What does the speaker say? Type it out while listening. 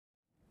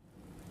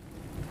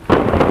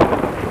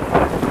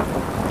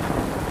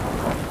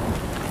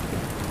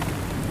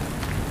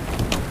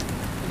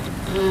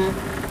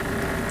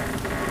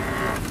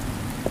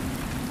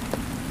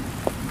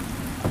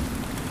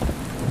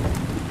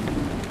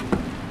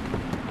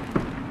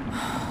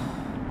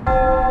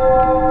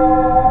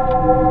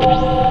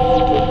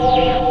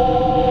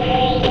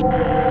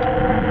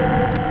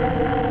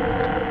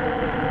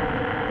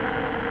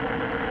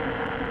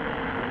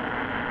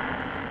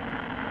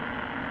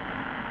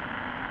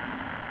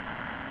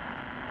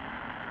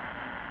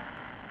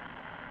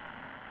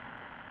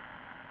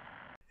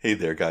Hey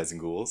there, guys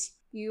and ghouls.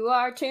 You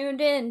are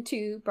tuned in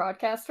to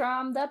Broadcast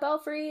from the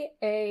Belfry,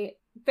 a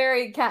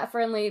very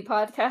cat-friendly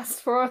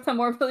podcast for the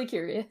morbidly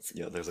curious.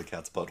 Yeah, there's a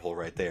cat's butthole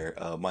right there.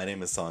 My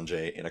name is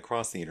Sanjay, and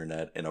across the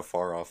internet, in a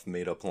far-off,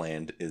 made-up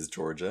land, is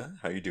Georgia.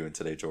 How you doing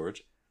today,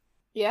 George?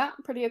 Yeah,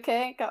 pretty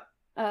okay. Got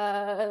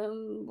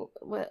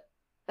what?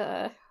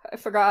 I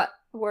forgot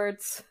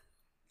words.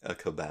 A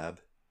kebab.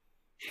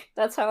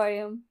 That's how I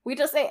am. We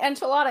just ate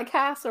enchilada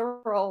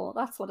casserole.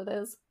 That's what it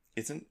is.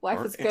 Life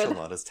Aren't is good.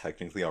 enchiladas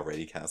technically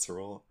already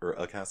casserole or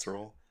a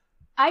casserole?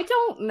 I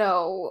don't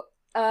know.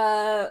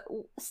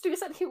 Stu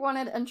said he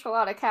wanted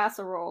enchilada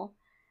casserole,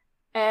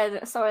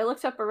 and so I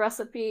looked up a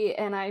recipe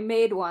and I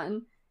made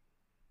one.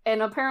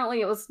 And apparently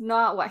it was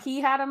not what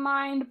he had in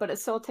mind, but it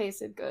still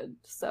tasted good.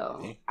 So,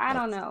 Hey, I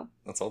don't know.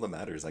 that's all that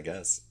matters, I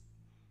guess.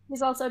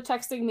 He's also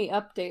texting me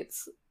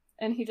updates.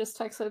 And he just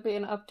texted me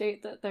an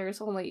update that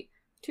there's only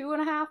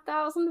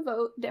 2,500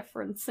 vote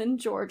difference in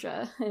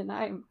Georgia. And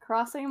I'm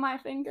crossing my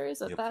fingers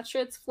that Yep. that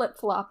shit's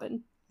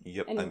flip-flopping.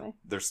 Yep. Anyway.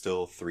 There's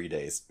still 3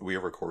 days. We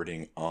are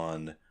recording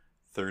on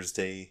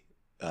Thursday,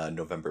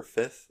 November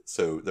 5th.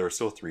 So there are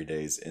still 3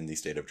 days in the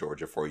state of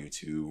Georgia for you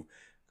to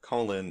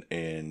call in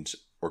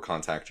or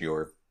contact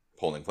your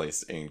polling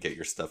place and get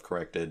your stuff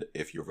corrected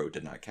if your vote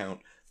did not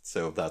count.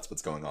 So that's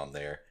what's going on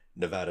there.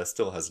 Nevada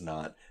still has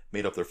not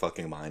made up their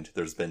fucking mind.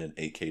 There's been an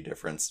 8K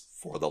difference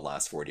for the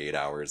last 48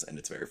 hours, and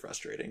it's very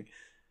frustrating.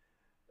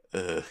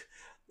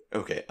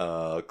 Okay,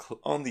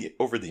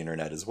 over the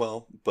internet as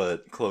well,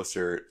 but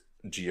closer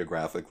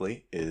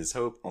geographically is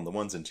Hope on the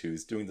ones and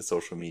twos, doing the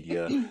social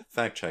media,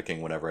 fact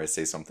checking whenever I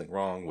say something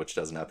wrong, which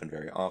doesn't happen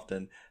very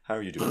often. How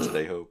are you doing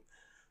today, Hope?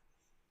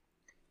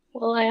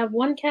 Well, I have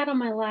one cat on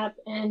my lap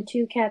and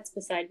two cats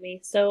beside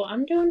me, so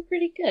I'm doing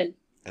pretty good.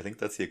 I think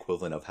that's the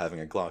equivalent of having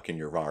a Glock in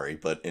your Rari,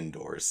 but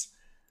indoors.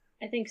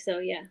 I think so,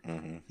 yeah.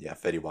 Yeah,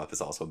 Fetty Wap is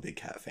also a big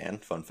cat fan.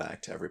 Fun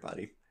fact to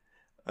everybody.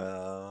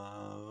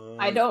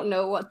 I don't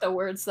know what the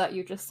words that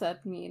you just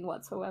said mean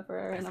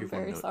whatsoever, and I'm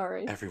very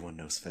sorry. Everyone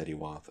knows Fetty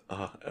Wap.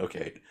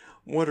 Okay.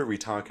 What are we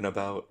talking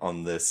about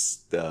on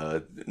this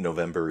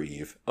November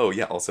Eve? Oh,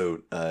 yeah,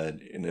 also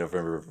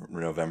November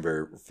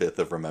 5th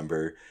of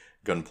Remember,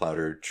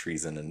 Gunpowder,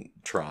 Treason, and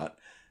Trot.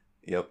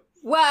 Yep.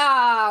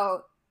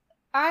 Wow!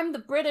 I'm the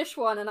British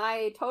one, and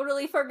I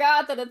totally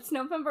forgot that it's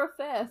November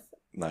 5th.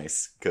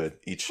 Nice. Good.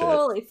 Eat shit.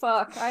 Holy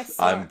fuck, I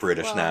suck. I'm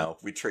British now.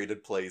 We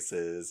traded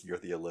places. You're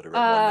the illiterate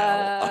one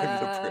now.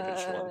 I'm the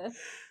British one.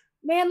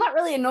 Man, that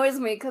really annoys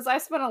me, because I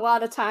spent a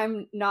lot of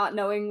time not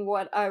knowing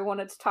what I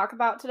wanted to talk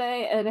about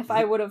today, and if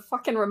I would have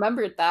fucking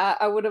remembered that,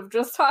 I would have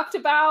just talked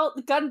about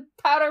the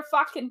gunpowder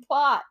fucking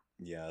plot.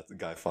 Yeah,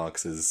 Guy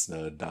Fawkes is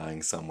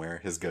dying somewhere.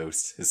 His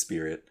ghost, his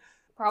spirit.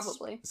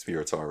 Probably.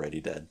 Spirit's already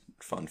dead.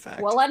 Fun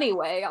fact. Well,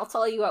 anyway, I'll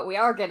tell you what we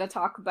are going to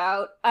talk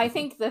about. I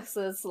think this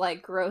is,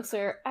 like,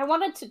 grosser. I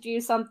wanted to do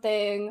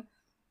something...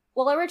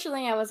 Well,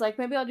 originally I was like,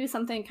 maybe I'll do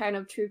something kind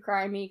of true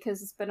crimey,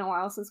 because it's been a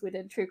while since we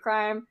did true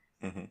crime.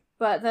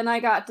 But then I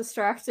got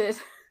distracted.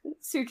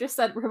 Sue just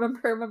said,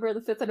 remember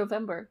the 5th of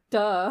November.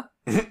 Duh.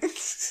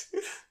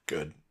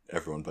 Good.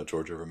 Everyone but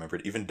Georgia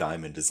remembered. Even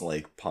Diamond is,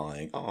 like,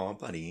 pawing. Aw,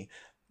 buddy.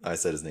 I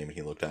said his name and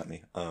he looked at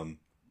me.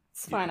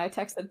 It's fine, I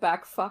texted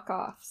back, fuck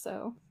off,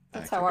 so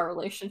that's accurate. how our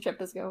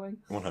relationship is going.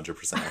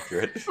 100%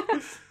 accurate.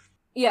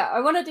 Yeah, I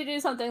wanted to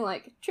do something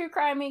like true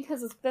crimey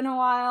because it's been a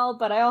while,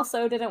 but I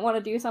also didn't want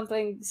to do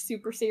something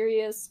super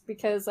serious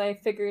because I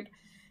figured,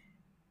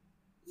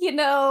 you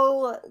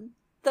know,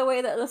 the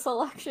way that this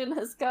election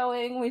is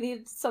going, we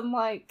need some,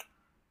 like,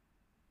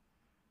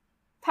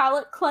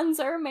 palate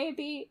cleanser,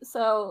 maybe.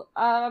 So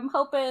I'm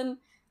hoping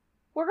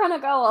we're gonna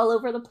go all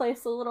over the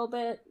place a little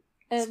bit.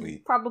 And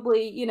Sweet.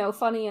 Probably, you know,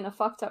 funny in a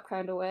fucked up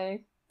kind of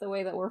way. The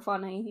way that we're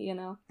funny, you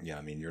know. Yeah,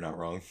 I mean, you're not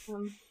wrong.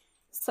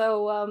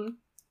 So,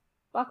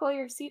 buckle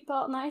your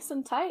seatbelt nice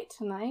and tight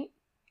tonight.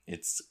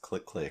 It's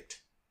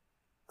clicked.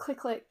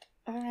 Click.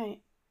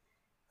 Alright.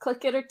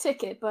 Click it or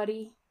ticket,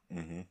 buddy.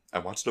 I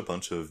watched a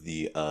bunch of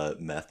the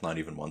Meth Not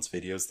Even Once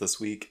videos this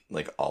week.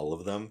 Like, all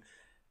of them.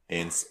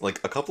 And,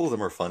 like, a couple of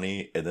them are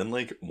funny. And then,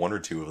 like, one or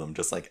two of them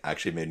just, like,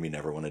 actually made me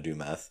never want to do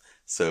meth.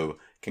 So,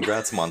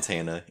 congrats,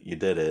 Montana. You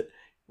did it.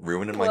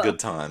 Ruining my good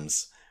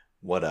times.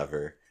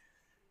 Whatever.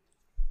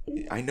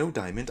 I know,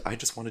 Diamond. I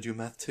just want to do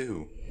meth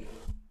too.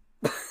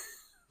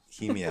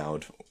 He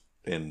meowed,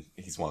 and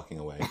he's walking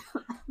away.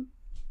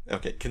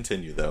 Okay,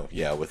 continue though.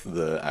 Yeah, with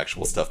the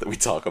actual stuff that we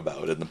talk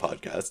about in the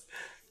podcast.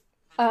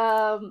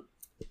 Well,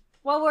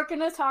 we're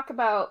gonna talk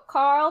about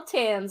Carl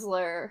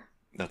Tanzler.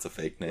 That's a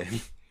fake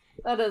name.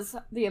 That is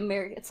the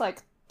American. It's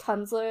like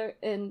Tanzler,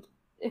 and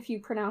if you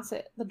pronounce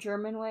it the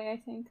German way, I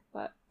think.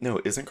 But no,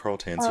 isn't Carl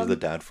Tanzler the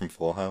dad from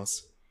Full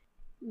House?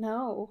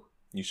 No.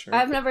 You sure?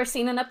 I've never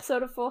seen an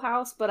episode of Full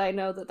House, but I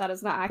know that that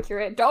is not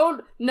accurate.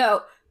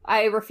 No.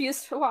 I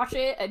refuse to watch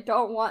it. I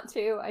don't want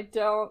to. I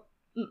don't.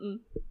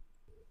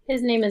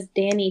 His name is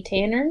Danny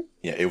Tanner.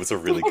 Yeah, it was a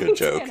really good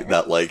joke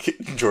that, like,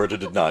 Georgia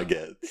did not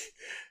get.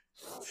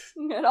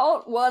 I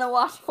don't want to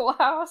watch Full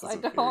House. That's I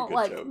a very don't, good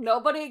like, joke.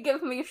 Nobody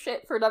give me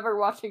shit for never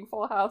watching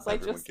Full House.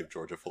 Everyone give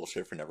Georgia full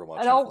shit for never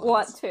watching I don't Full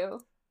House. want to.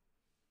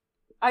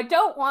 I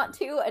don't want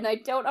to, and I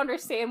don't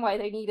understand why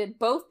they needed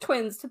both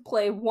twins to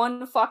play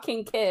one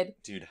fucking kid.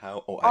 Dude,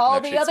 how? Oh, I can All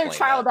actually the other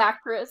explain child that.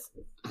 actors.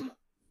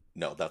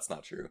 No, that's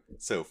not true.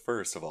 So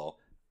first of all,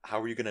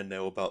 how are you gonna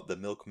know about the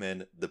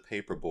milkman, the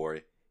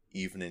paperboy,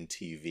 even in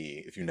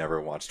TV if you never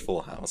watched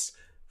Full House,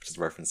 which is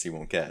a reference you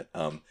won't get?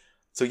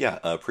 So yeah,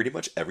 pretty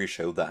much every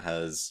show that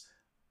has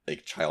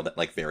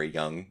like very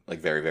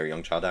very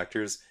young child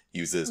actors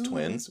uses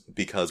twins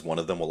because one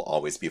of them will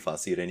always be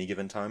fussy at any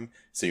given time.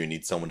 So you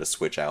need someone to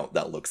switch out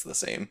that looks the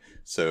same.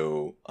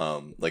 So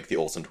like the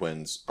Olsen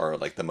twins are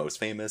like the most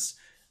famous.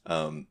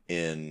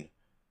 In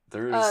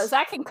there's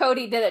Zach and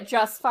Cody did it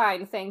just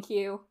fine, thank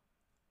you.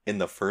 in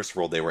the first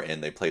role they were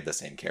in, they played the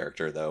same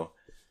character though,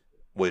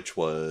 which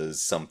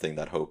was something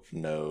that Hope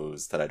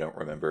knows that I don't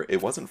remember.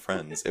 It wasn't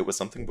Friends. It was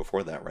something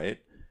before that, right?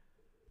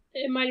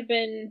 It might have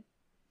been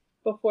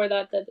before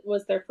that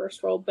was their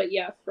first role, but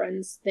yeah,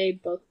 Friends, they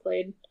both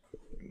played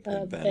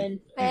Ben. Ben?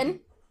 Mhm.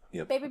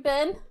 Yep. Baby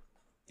Ben?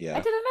 Yeah.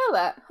 I didn't know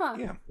that, huh?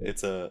 Yeah,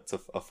 it's a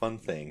fun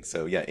thing.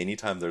 So yeah,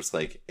 anytime there's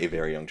like a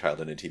very young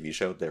child in a TV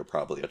show, they're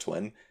probably a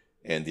twin,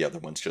 and the other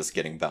one's just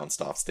getting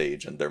bounced off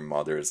stage, and their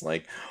mother is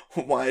like,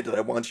 "Why did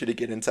I want you to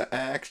get into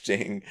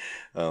acting?"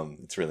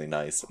 It's really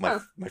nice. My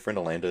friend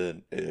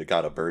Alanda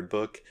got a bird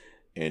book,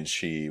 and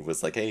she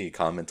was like, "Hey,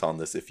 comment on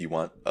this if you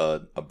want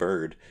a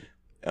bird,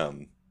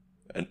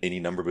 any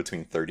number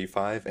between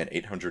 35 and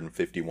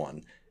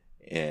 851,"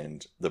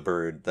 and the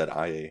bird that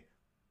I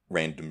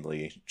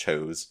randomly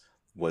chose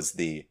was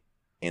the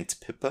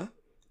Antpita,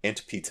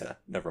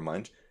 never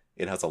mind.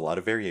 It has a lot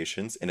of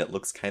variations, and it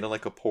looks kind of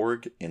like a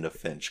porg and a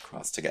finch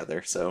crossed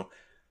together. So,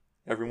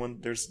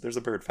 everyone, there's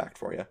a bird fact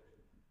for you.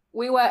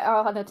 We went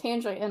on a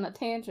tangent and a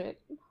tangent.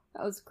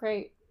 That was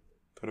great.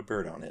 Put a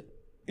bird on it.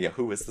 Yeah,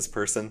 who is this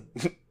person?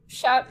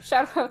 Shout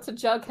out to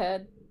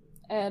Jughead.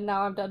 And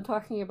now I'm done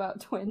talking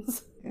about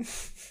twins.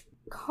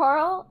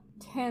 Carl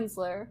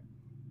Tanzler.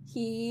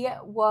 He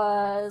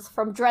was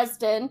from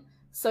Dresden,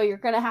 so you're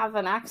gonna have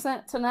an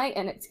accent tonight,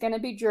 and it's gonna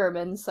be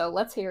German, so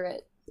let's hear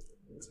it.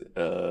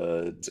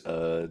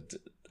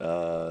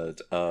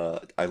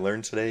 I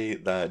learned today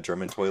that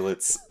German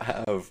toilets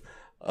have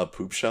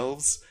poop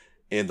shelves,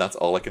 and that's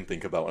all I can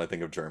think about when I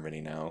think of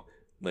Germany now.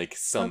 Like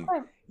Okay.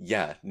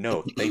 yeah,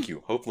 no, thank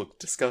you. Hope looked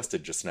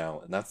disgusted just now,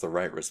 and that's the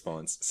right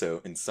response.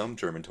 So in some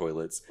German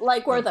toilets,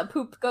 Like where the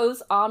poop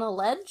goes on a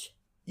ledge?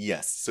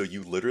 yes, so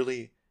you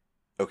literally,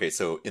 okay,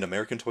 so in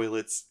American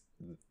toilets,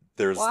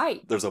 there's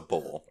Why? there's a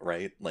bowl,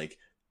 right? Like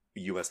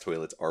U.S.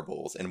 toilets are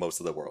bowls in most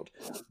of the world,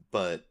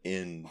 but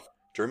in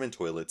German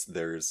toilets,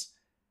 there's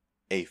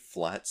a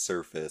flat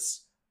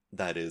surface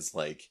that is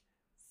like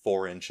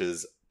 4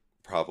 inches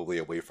probably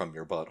away from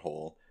your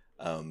butthole,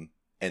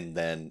 and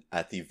then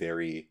at the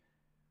very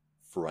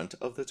front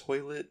of the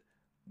toilet,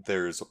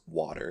 there's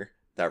water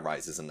that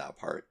rises in that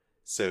part.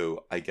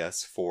 So I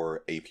guess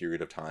for a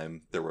period of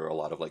time, there were a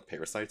lot of like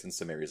parasites in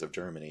some areas of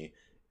Germany.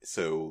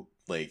 So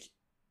like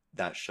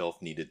that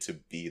shelf needed to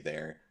be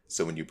there.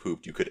 So when you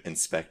pooped, you could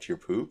inspect your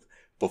poop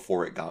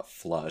before it got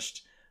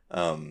flushed.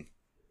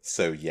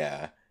 So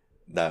yeah,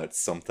 that's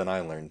something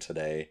I learned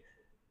today.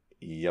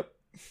 Yep.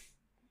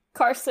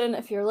 Carson,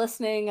 if you're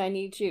listening, I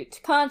need you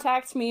to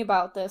contact me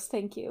about this.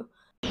 Thank you.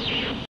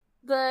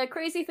 The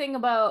crazy thing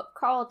about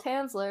Carl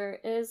Tanzler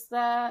is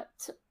that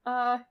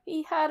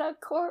he had a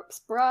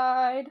corpse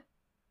bride.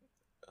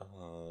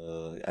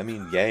 I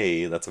mean,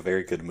 yay, that's a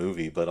very good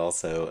movie, but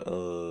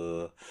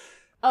also,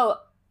 Oh,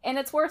 and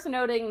it's worth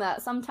noting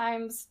that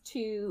sometimes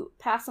to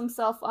pass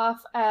himself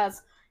off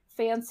as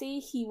fancy,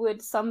 he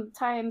would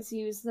sometimes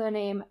use the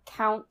name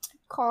Count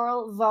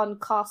Karl von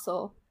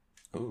Kossel.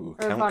 ooh,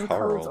 Or Count Von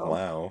Carl, Kozel.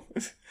 wow.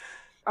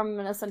 I'm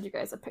gonna send you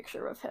guys a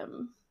picture of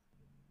him.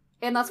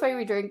 And that's why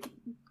we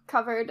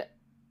covered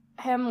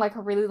him like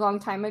a really long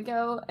time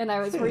ago, and I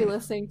was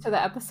re-listening to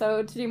the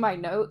episode to do my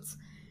notes,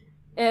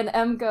 and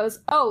M goes,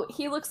 "Oh,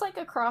 he looks like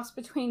a cross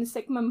between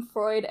Sigmund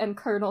Freud and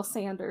Colonel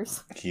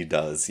Sanders." He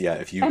does, yeah,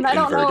 if you And I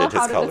don't know inverted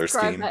how his to color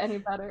describe scheme. that any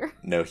better.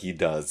 No, he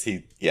does.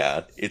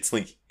 Yeah, it's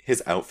like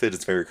his outfit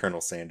is very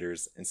Colonel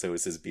Sanders, and so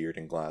is his beard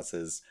and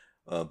glasses,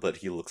 but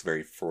he looks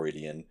very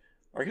Freudian.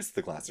 Or I guess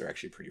the glasses are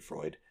actually pretty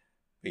Freud.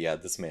 But yeah,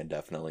 this man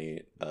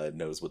definitely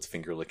knows what's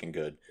finger licking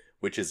good,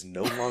 which is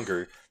no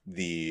longer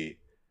the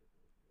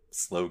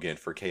slogan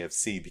for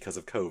KFC because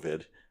of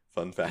COVID.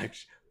 Fun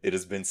fact, it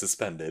has been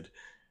suspended.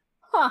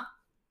 Huh.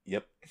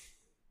 Yep.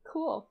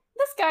 Cool.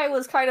 This guy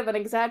was kind of an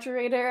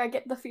exaggerator, I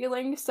get the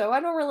feeling, so I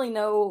don't really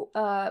know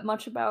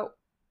much about,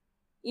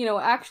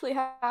 what actually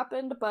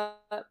happened,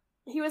 but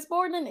he was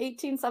born in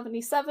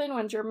 1877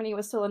 when Germany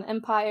was still an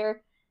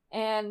empire,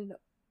 and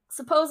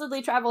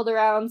supposedly traveled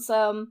around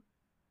some,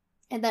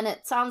 and then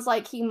it sounds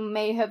like he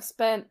may have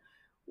spent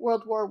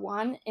World War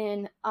I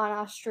in an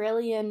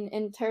Australian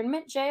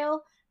internment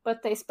jail,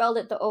 but they spelled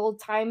it the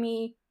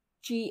old-timey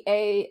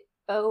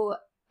Gaol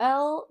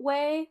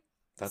way.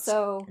 That's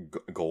so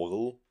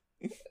Gogol.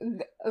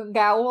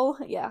 Gowl,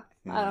 yeah.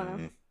 I don't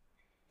know.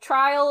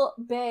 Trial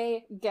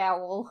Bay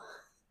Gowl.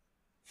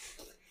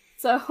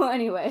 So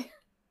anyway,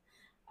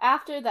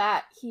 After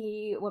that,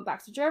 he went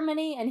back to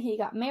Germany and he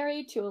got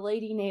married to a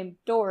lady named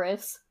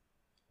Doris.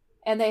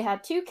 And they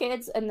had 2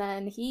 kids, and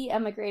then he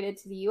emigrated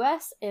to the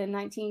US in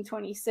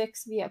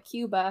 1926 via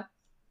Cuba.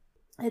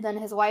 And then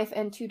his wife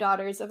and 2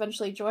 daughters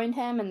eventually joined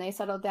him, and they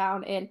settled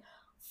down in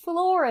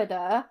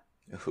Florida.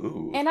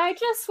 Ooh. And I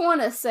just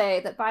want to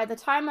say that by the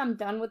time I'm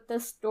done with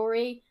this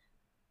story,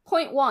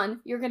 point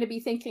 1, you're going to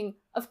be thinking,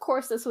 of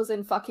course this was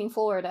in fucking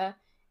Florida.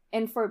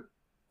 And for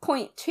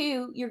point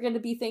 2, you're going to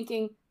be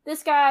thinking,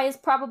 this guy is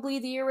probably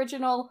the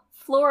original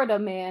Florida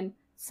man.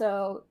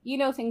 So, you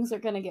know things are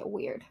going to get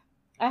weird.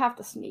 I have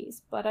to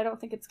sneeze, but I don't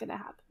think it's going to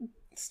happen.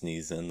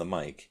 Sneeze in the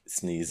mic.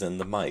 Sneeze in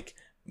the mic.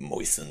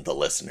 Moisten the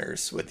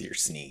listeners with your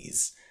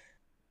sneeze.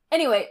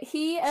 Anyway,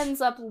 he ends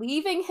up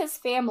leaving his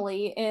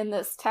family in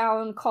this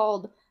town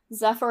called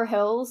Zephyr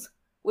Hills,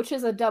 which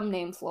is a dumb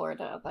name,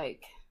 Florida.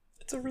 Like,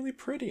 it's a really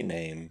pretty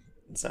name,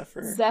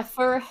 Zephyr.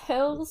 Zephyr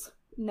Hills?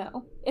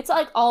 No. It's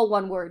like all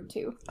one word,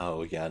 too.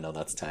 Oh, yeah, no,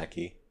 that's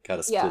tacky.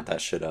 Gotta split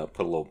that shit up.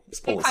 Put a little It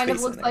space kind of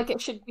in looks there. like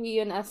it should be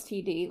an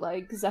STD,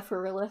 like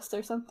Zephyrillus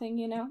or something,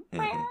 you know?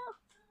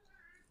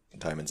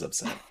 Diamond's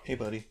upset. Hey,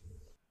 buddy.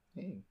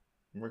 Hey,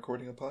 I'm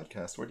recording a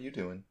podcast. What are you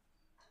doing?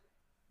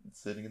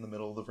 Sitting in the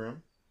middle of the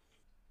room?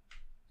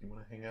 You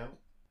want to hang out?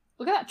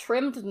 Look at that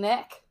trimmed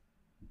neck.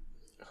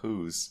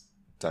 Whose?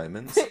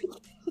 Diamond's?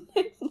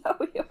 No,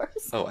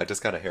 yours. Oh, I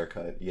just got a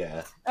haircut.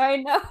 Yeah. I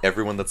know.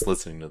 Everyone that's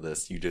listening to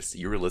this,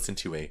 you were listening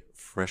to a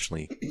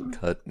freshly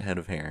cut head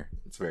of hair.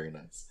 It's very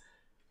nice.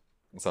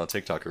 I saw a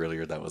TikTok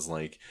earlier that was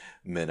like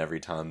men every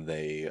time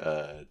they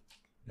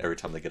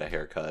get a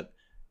haircut,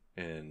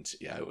 and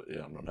yeah, I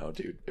don't know,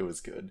 dude, it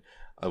was good.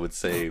 I would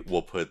say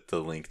we'll put the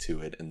link to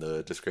it in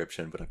the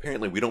description, but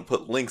apparently we don't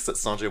put links that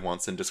Sanjay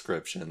wants in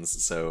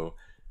descriptions, so.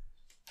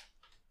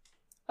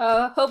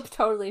 Hope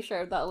totally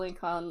shared that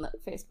link on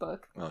Facebook.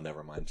 Oh,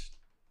 never mind.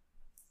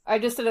 I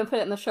just didn't put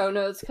it in the show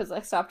notes because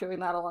I stopped doing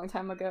that a long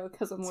time ago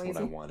because I'm That's lazy.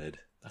 what I wanted.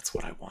 That's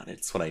what I wanted.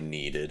 It's what I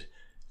needed.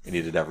 I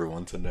needed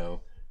everyone to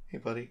know. Hey,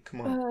 buddy,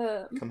 come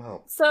on. Come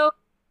help. So,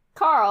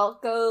 Carl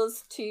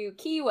goes to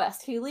Key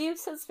West. He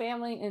leaves his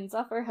family in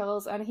Zephyr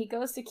Hills and he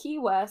goes to Key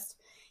West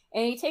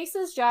and he takes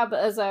his job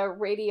as a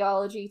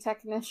radiology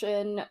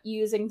technician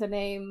using the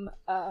name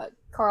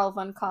Carl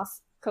von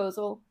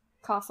Kozel.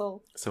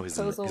 So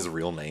his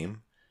real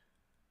name?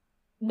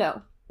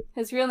 No.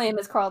 His real name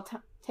is Carl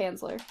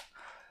Tanzler.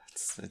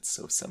 It's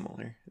so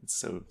similar. It's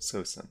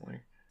so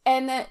similar.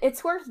 And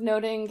it's worth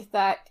noting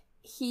that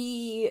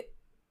he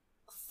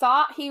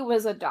thought he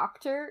was a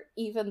doctor,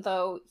 even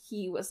though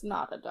he was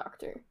not a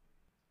doctor.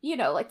 You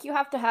know, like, you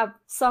have to have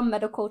some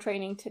medical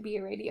training to be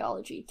a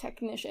radiology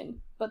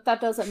technician, but that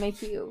doesn't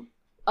make you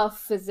a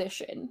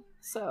physician.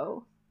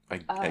 So,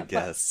 I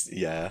guess,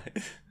 yeah.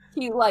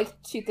 He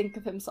liked to think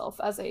of himself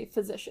as a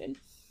physician.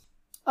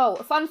 Oh,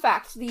 fun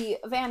fact, the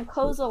Van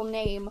Kozel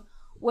name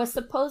was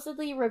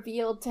supposedly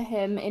revealed to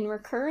him in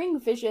recurring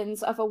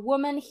visions of a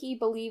woman he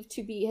believed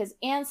to be his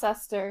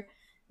ancestor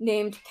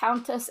named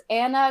Countess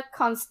Anna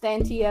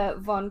Constantia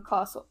von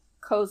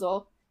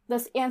Kozel.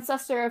 This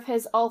ancestor of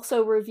his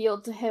also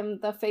revealed to him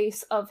the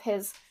face of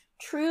his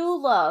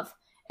true love,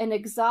 an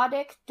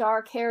exotic,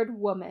 dark-haired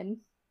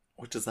woman.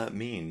 What does that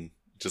mean?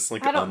 Just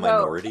like I a don't know.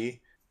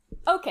 minority?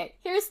 Okay,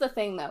 here's the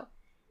thing, though.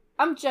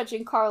 I'm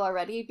judging Carl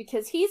already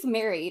because he's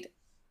married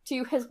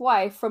to his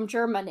wife from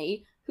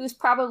Germany, who's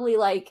probably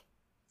like,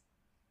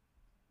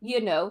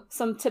 you know,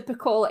 some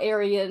typical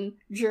Aryan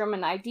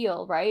German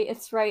ideal, right?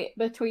 It's right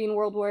between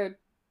World War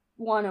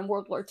I and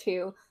World War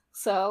II.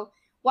 So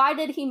why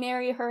did he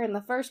marry her in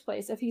the first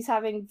place if he's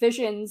having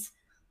visions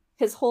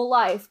his whole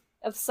life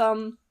of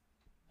some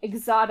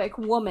exotic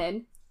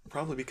woman?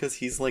 Probably because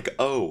he's like,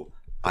 oh,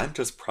 I'm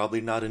just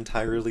probably not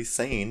entirely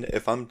sane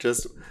if I'm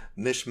just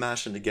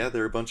mishmashing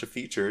together a bunch of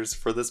features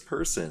for this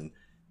person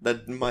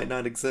that might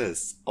not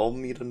exist. I'll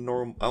meet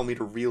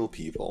a real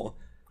people.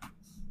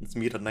 Let's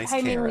meet a nice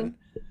Karen.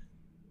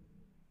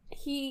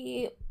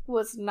 He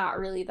was not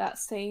really that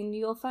sane,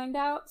 you'll find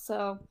out,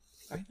 so.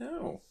 I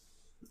know.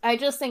 I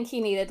just think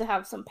he needed to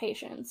have some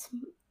patience.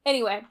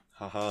 Anyway.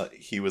 Haha,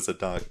 he was a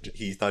doctor.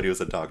 He thought he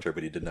was a doctor,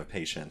 but he didn't have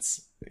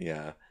patience.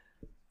 Yeah.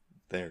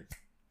 There.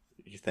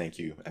 Thank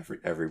you,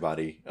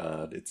 everybody.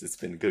 It's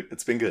been good.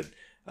 It's been good.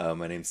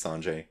 My name's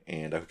Sanjay,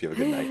 and I hope you have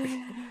a good night.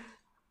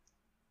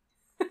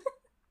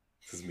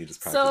 This is me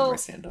just practicing my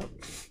stand-up.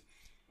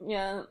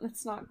 Yeah,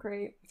 it's not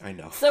great. I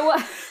know. So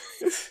what?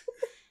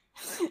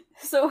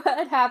 So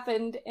what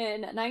happened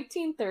in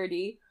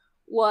 1930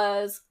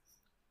 was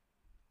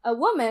a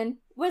woman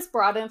was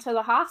brought into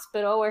the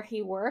hospital where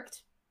he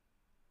worked.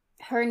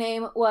 Her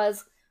name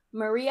was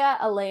Maria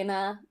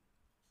Elena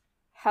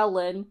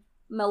Helen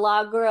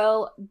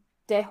Milagro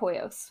de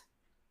Hoyos.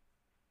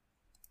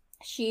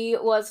 She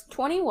was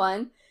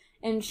 21,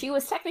 and she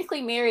was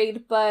technically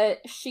married, but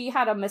she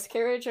had a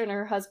miscarriage and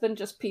her husband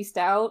just peaced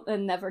out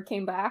and never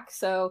came back,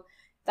 so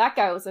that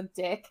guy was a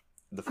dick.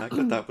 The fact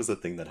that that was a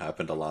thing that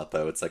happened a lot,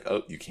 though, it's like,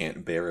 oh, you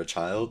can't bear a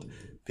child?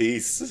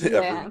 Peace.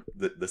 Yeah.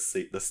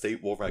 The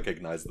state will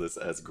recognize this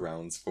as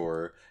grounds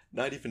for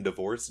not even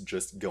divorce,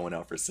 just going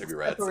out for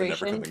cigarettes and never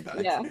Separation.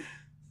 coming back. Yeah.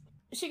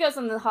 She goes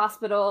into the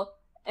hospital,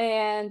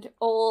 and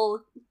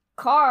old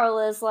Carl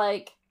is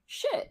like,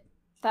 shit,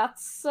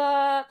 that's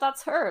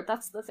her.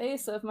 That's the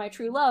face of my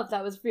true love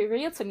that was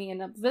revealed to me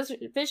in a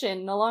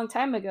vision a long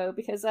time ago,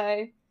 because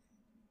I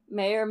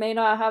may or may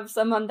not have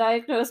some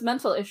undiagnosed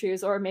mental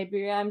issues, or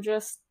maybe I'm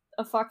just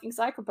a fucking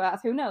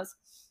psychopath. Who knows?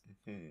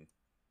 Hmm.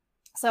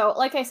 So,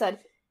 like I said,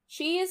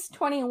 she's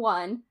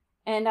 21,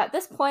 and at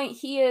this point,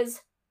 he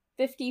is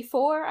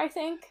 54, I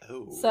think.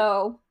 Oh.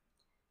 So,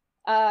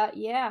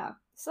 yeah.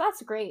 So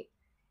that's great.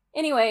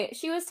 Anyway,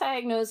 she was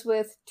diagnosed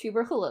with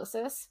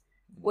tuberculosis,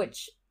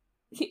 which,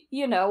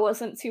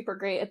 wasn't super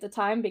great at the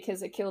time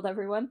because it killed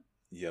everyone.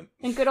 Yep.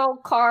 And good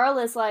old Carl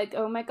is like,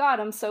 oh my god,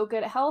 I'm so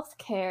good at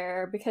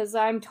healthcare because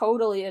I'm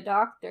totally a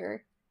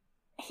doctor.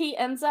 He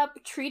ends up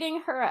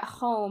treating her at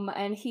home,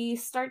 and he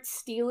starts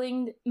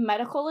stealing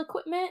medical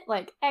equipment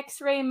like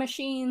x-ray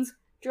machines,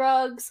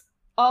 drugs,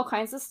 all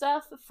kinds of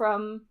stuff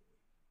from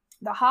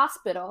the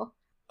hospital.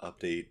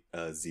 Update,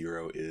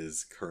 Zero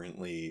is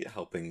currently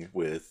helping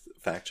with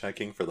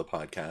fact-checking for the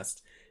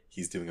podcast.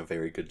 He's doing a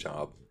very good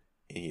job,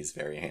 and he's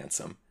very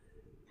handsome.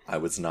 I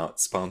was not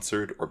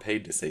sponsored or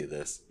paid to say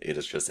this. It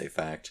is just a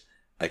fact.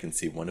 I can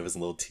see one of his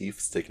little teeth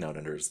sticking out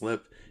under his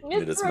lip,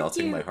 and it is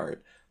melting my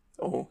heart.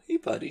 Oh, hey,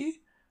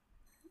 buddy.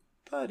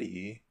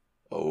 Buddy.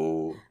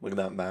 Oh, look at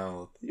that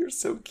mouth. You're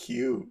so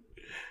cute.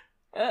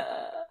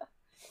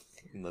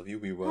 Love you,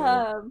 we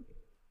will.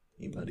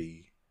 Hey,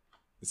 buddy.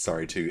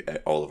 Sorry to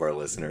all of our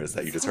listeners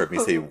that you just heard me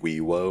say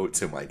Weewo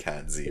to my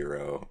cat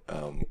Zero.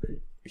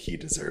 He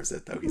deserves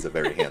it, though. He's a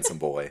very handsome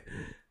boy.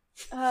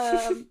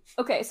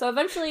 Okay, so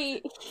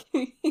eventually...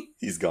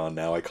 He's gone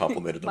now. I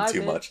complimented him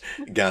too much.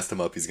 Gassed him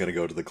up. He's gonna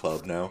go to the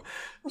club now.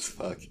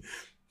 Fuck.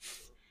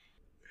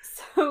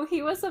 So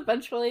he was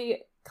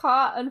eventually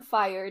caught and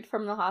fired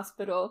from the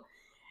hospital.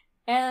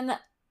 And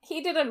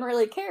he didn't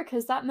really care,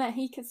 because that meant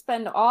he could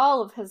spend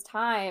all of his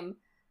time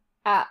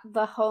at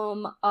the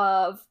home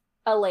of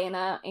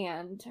Elena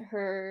and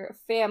her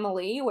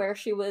family, where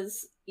she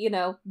was,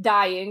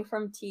 dying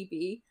from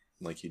TB.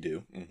 Like you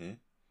do. Mm-hmm.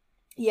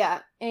 Yeah,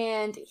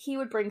 and he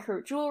would bring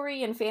her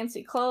jewelry and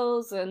fancy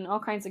clothes and all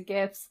kinds of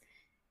gifts.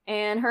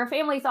 And her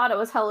family thought it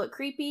was hella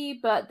creepy,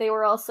 but they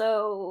were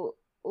also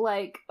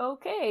like,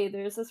 okay,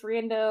 there's this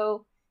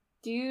rando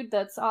dude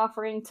that's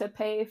offering to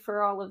pay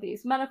for all of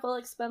these medical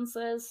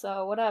expenses,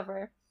 so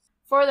whatever.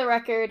 For the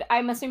record,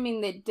 I'm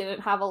assuming they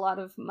didn't have a lot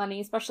of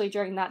money, especially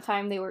during that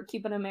time. They were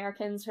Cuban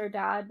Americans. Her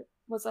dad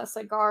was a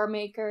cigar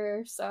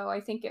maker, so I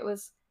think it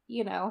was,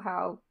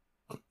 how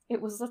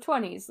it was the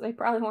 20s. They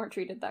probably weren't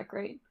treated that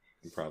great.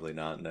 Probably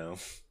not, no.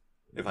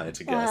 If I had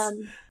to guess.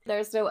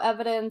 There's no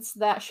evidence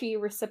that she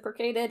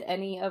reciprocated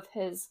any of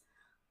his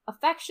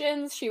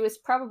affections. She was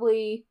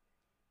probably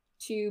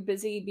too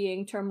busy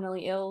being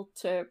terminally ill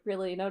to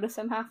really notice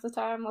him half the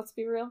time, let's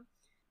be real.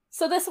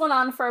 So this went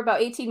on for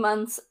about 18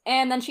 months,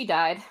 and then she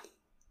died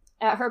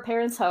at her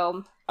parents'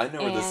 home. I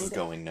know where this is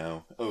going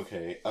now.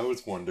 Okay, I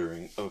was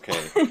wondering.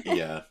 Okay,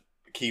 yeah.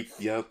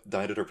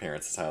 Died at her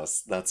parents'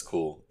 house. That's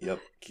cool. Yep,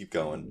 keep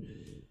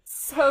going.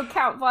 So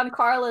Count Von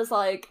Karl is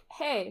like,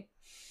 hey,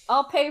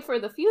 I'll pay for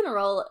the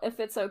funeral if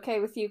it's okay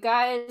with you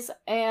guys,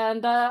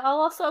 and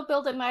I'll also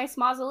build a nice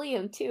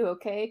mausoleum too,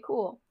 okay?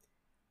 Cool.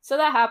 So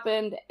that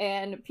happened,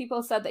 and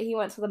people said that he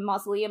went to the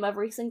mausoleum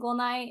every single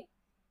night,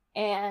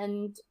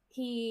 and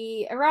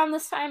around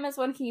this time is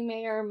when he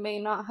may or may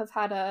not have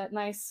had a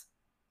nice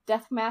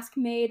death mask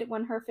made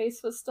when her face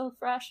was still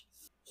fresh.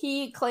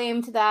 He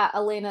claimed that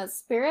Elena's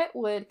spirit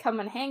would come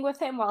and hang with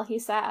him while he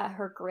sat at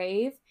her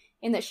grave,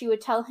 and that she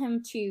would tell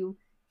him to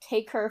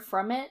take her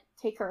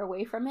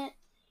away from it,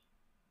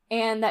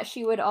 and that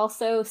she would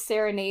also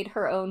serenade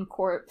her own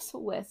corpse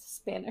with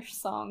Spanish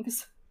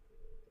songs.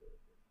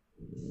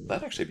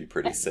 That'd actually be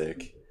pretty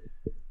sick.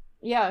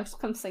 Yeah, just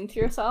come sing to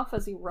yourself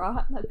as you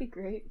rot. That'd be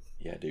great.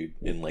 Yeah, dude.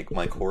 And,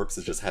 my corpse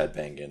is just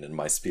headbanging, and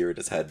my spirit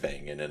is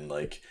headbanging,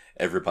 and,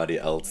 everybody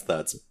else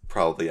that's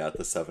probably at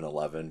the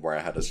 7-Eleven where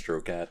I had a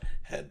stroke at,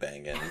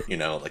 headbanging.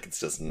 It's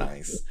just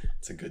nice.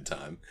 It's a good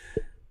time.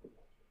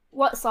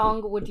 What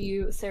song would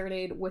you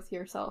serenade with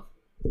yourself?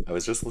 I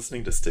was just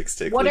listening to Stick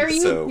Stickly. What are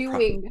you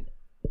doing?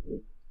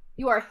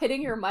 You are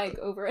hitting your mic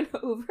over and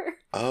over.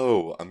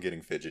 Oh, I'm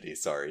getting fidgety.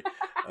 Sorry.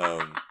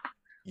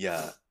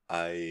 Yeah,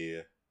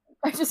 I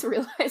just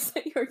realized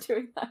that you were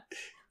doing that.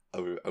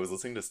 I was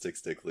listening to Stick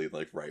Stickly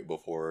right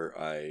before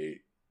I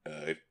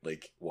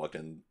walked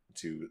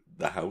into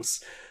the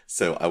house,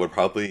 so I would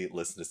probably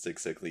listen to Stick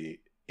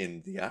Stickly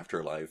in the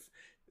afterlife,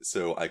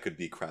 so I could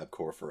be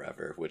crabcore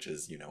forever, which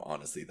is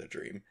honestly the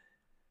dream.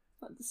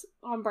 That's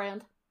on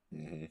brand.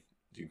 Mm-hmm.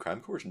 Dude,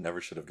 crabcore never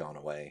should have gone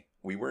away.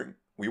 We weren't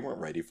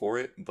ready for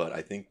it, but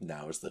I think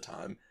now is the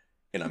time,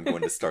 and I'm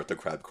going to start the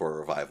crabcore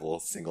revival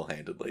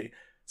single-handedly.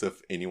 So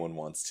if anyone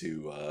wants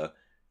to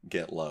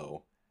get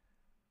low.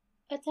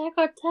 Attack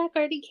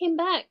already came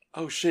back.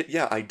 Oh shit,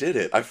 yeah, I did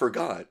it. I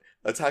forgot.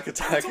 Attack is...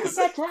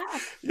 Attack.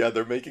 Yeah,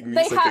 they're making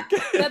They music have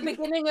again. the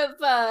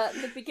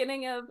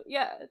beginning of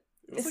yeah.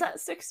 It was Is like- that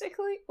Stick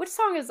Stickly? Which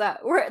song is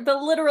that? Where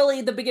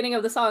literally the beginning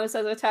of the song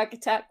says "Attack,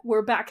 attack,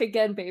 we're back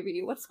again,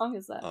 baby." What song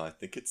is that? I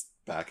think it's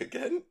Back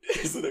Again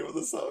is the name of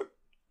the song.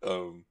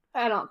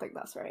 I don't think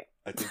that's right.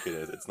 I think it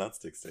is. It's not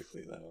Stick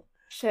Stickly though.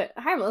 Shit,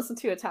 I haven't listened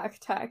to Attack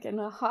Attack in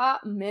a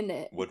hot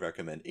minute. Would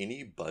recommend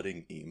any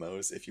budding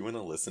emos, if you want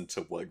to listen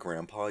to what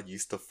Grandpa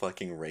used to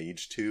fucking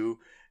rage to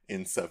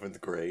in 7th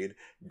grade,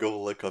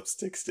 go look up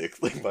Stick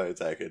Stickly by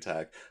Attack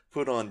Attack.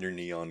 Put on your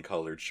neon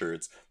colored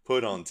shirts.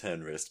 Put on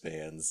 10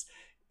 wristbands.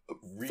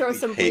 Really Throw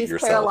some hate Breeze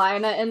yourself.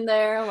 Carolina in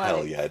there. Like,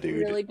 Hell yeah,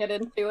 dude. Really get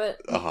into it.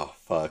 Oh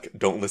fuck!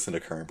 Don't listen to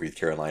current Breathe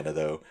Carolina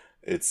though.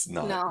 It's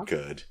not No.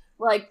 good.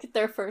 Like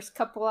their first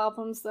couple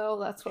albums, though,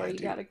 that's where Yeah, you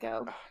dude. gotta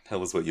go.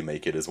 Hell is What You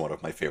Make It is one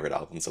of my favorite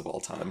albums of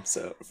all time.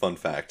 So fun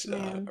fact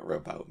Man.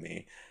 about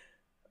me.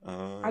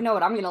 I know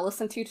what I'm gonna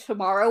listen to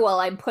tomorrow while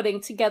I'm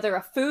putting together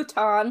a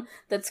futon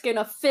that's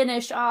gonna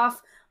finish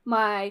off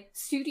my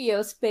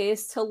studio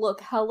space to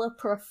look hella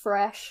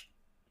fresh.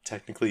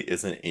 Technically,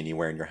 isn't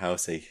anywhere in your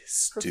house a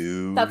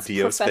studio That's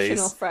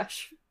professional space?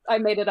 fresh. I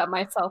made it up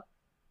myself.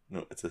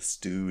 No, it's a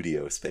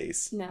studio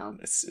space. No,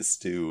 It's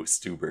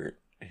Stubert.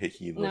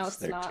 He no, lives it's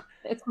there. not.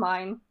 It's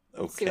mine.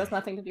 Stu Okay. has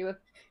nothing to do with.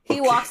 He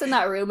Okay. walks in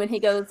that room and he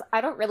goes, "I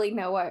don't really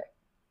know what."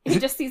 He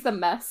just sees the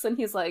mess and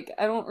he's like,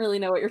 "I don't really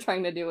know what you're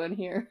trying to do in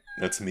here."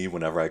 That's me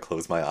whenever I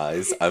close my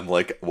eyes. I'm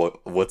like,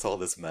 what's all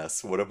this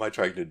mess? What am I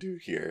trying to do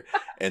here?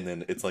 And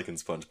then it's like in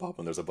SpongeBob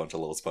when there's a bunch of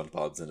little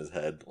SpongeBobs in his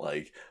head,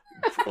 like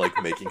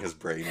making his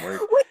brain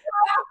work. We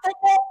have the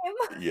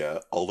name. Yeah,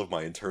 all of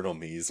my internal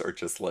me's are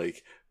just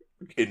like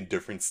in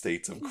different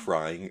states of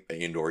crying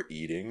and or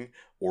eating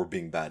or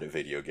being bad at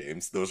video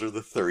games. Those are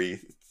the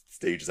 3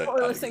 stages I Or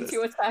listening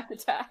exist. to Attack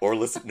Attack. Or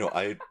listen, no,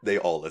 they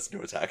all listen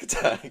to Attack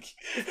Attack.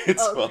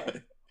 It's Okay.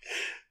 fine.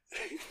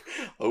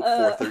 Oh,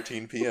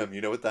 4:13 p.m. You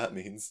know what that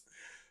means.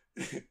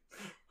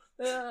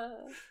 Uh,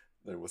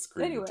 I was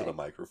screaming into the Anyway.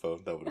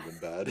 microphone. That would have been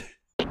bad.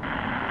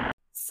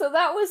 So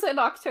that was in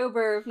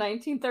October of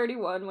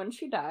 1931 when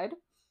she died.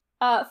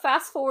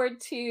 Fast forward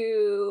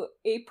to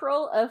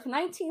April of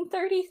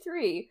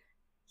 1933.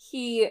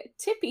 He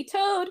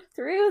tippy-toed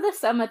through the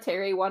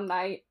cemetery one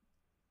night,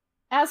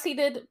 as he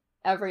did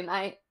every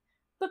night.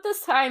 But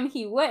this time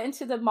he went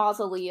into the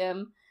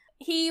mausoleum.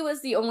 He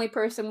was the only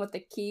person with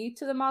the key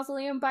to the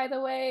mausoleum, by the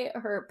way.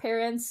 Her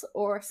parents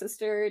or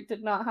sister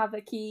did not have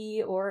a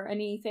key or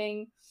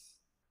anything.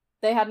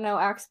 They had no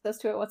access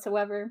to it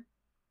whatsoever.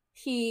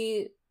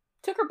 He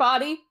took her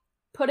body,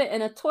 put it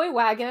in a toy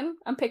wagon.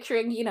 I'm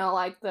picturing,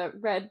 like the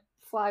red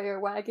flyer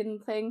wagon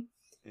thing.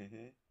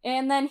 hmm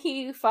And then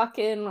he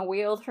fucking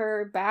wheeled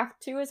her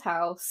back to his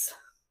house.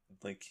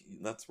 Like,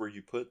 that's where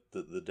you put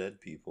the dead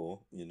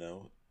people,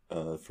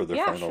 for their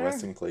Yeah, final sure.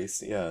 resting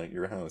place. Yeah,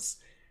 your house.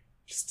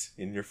 Just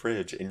in your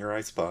fridge, in your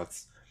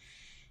icebox.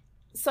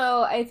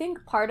 So I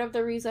think part of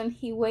the reason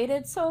he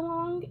waited so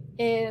long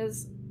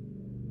is...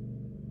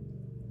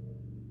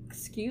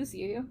 Excuse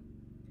you.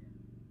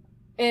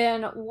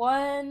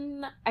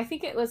 I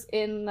think it was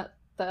in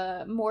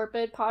the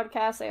Morbid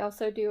podcast, they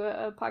also do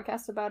a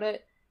podcast about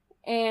it,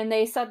 and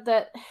they said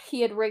that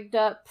he had rigged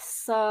up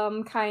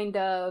some kind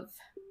of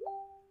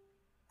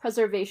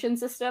preservation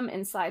system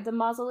inside the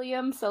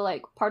mausoleum, so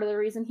like part of the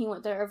reason he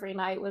went there every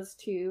night was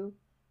to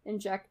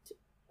inject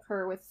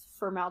her with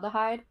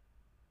formaldehyde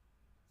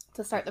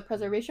to start the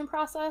preservation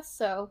process,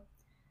 so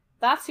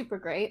that's super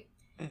great.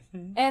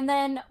 Mm-hmm. And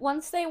then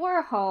once they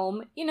were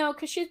home,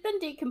 because she's been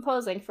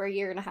decomposing for 1.5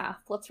 years,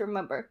 let's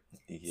remember.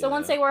 So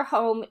once they were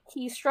home,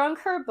 he strung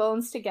her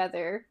bones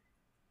together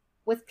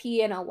with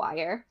pee and a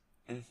wire,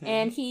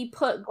 and he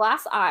put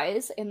glass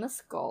eyes in the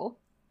skull.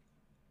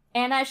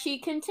 And as she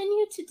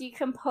continued to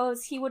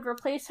decompose, he would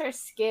replace her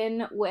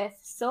skin with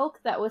silk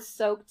that was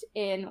soaked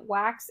in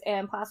wax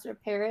and plaster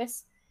of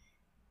Paris.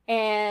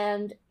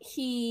 And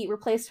he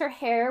replaced her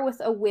hair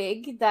with a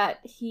wig that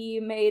he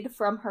made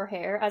from her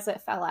hair as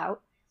it fell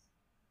out.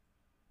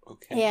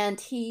 Okay. And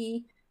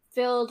he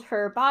filled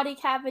her body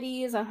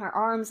cavities and her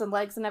arms and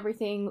legs and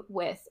everything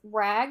with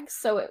rags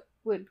so it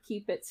would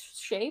keep its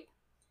shape.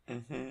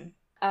 Mm-hmm.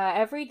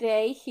 Every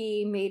day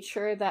he made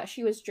sure that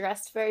she was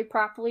dressed very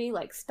properly,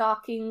 like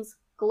stockings,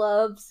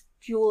 gloves,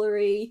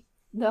 jewelry,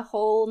 the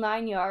whole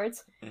 9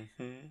 yards.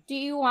 Mm-hmm. Do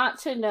you want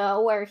to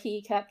know where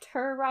he kept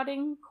her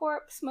rotting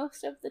corpse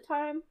most of the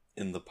time?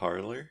 In the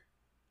parlor?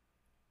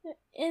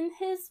 In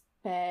his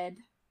bed.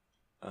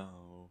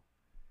 Oh.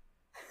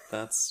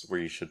 That's where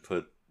you should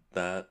put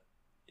that.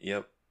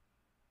 Yep.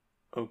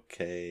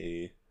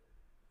 Okay.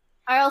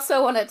 I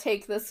also want to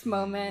take this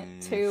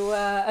moment to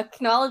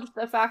acknowledge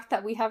the fact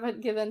that we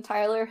haven't given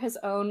Tyler his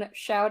own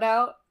shout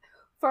out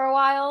for a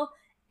while.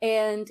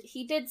 And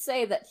he did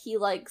say that he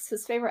likes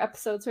his favorite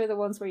episodes are the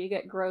ones where you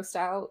get grossed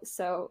out.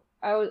 So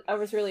I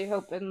was really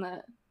hoping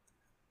that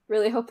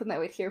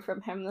we'd hear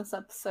from him this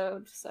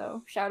episode.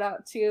 So shout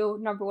out to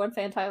number 1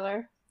 fan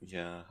Tyler.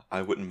 Yeah,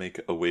 I wouldn't make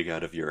a wig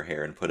out of your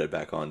hair and put it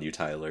back on you,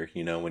 Tyler.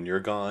 You know, when you're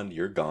gone,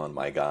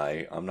 my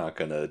guy. I'm not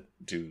gonna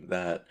do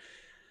that.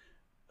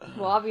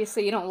 Well,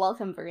 obviously you don't love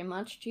him very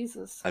much.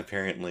 Jesus.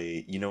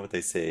 Apparently, you know what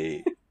they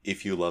say,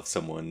 if you love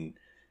someone,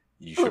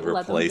 you should Let them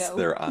replace go.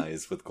 their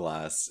eyes with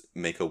glass,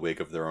 make a wig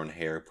of their own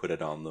hair, put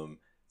it on them,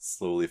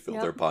 slowly fill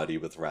their Yep. body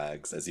with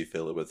rags as you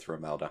fill it with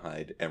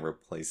formaldehyde, and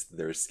replace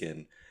their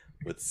skin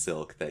with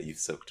silk that you've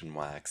soaked in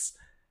wax.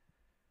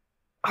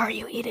 Are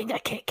you eating a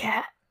Kit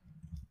Kat?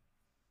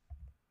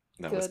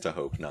 That was Good. to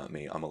hope, not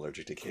me. I'm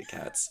allergic to Kit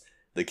Kats.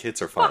 The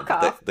kits are fine, Fuck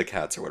but off. the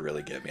cats are what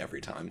really get me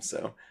every time,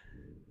 so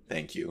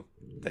thank you.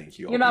 Thank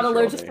you. You're not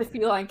allergic to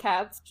feline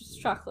cats,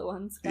 just chocolate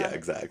ones. Got Yeah, it.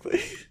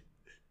 exactly.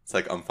 It's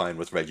like I'm fine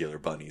with regular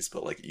bunnies,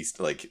 but like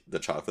like the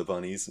chocolate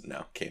bunnies,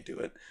 no, can't do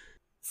it.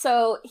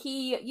 So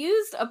he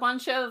used a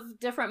bunch of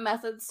different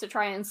methods to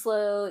try and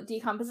slow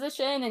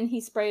decomposition, and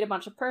he sprayed a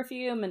bunch of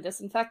perfume and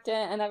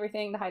disinfectant and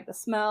everything to hide the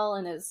smell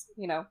in his,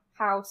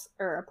 house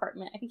or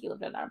apartment. I think he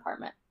lived in an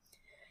apartment.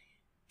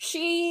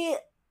 She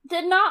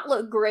did not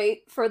look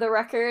great, for the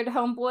record.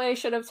 Homeboy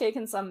should have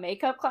taken some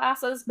makeup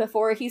classes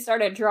before he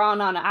started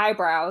drawing on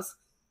eyebrows.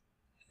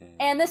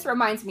 And this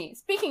reminds me,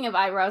 speaking of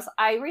eyebrows,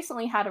 I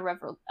recently had a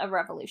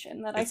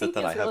revelation that I think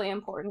is really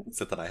important. Is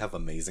it that I have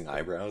amazing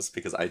eyebrows?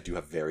 Because I do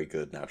have very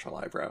good natural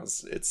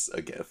eyebrows. It's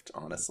a gift,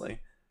 honestly.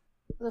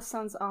 This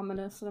sounds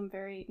ominous and I'm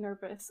very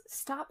nervous.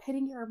 Stop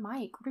hitting your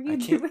mic. What are I you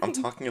can't. doing? I'm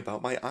talking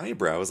about my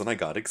eyebrows, and I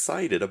got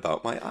excited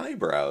about my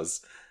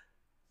eyebrows.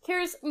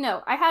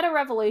 I had a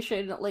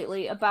revelation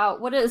lately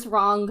about what is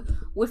wrong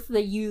with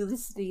the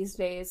youths these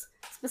days,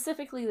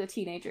 specifically the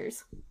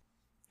teenagers.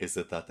 Is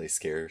it that they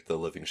scare the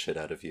living shit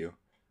out of you?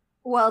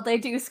 Well, they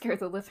do scare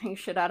the living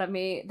shit out of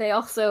me. They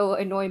also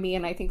annoy me,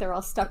 and I think they're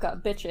all stuck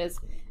up bitches.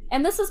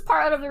 And this is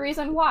part of the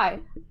reason why.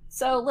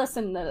 So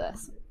listen to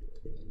this.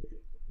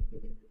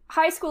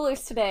 High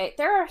schoolers today,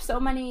 there are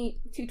so many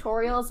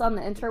tutorials on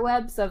the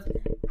interwebs of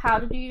how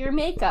to do your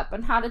makeup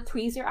and how to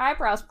tweeze your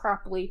eyebrows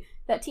properly,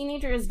 that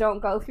teenagers don't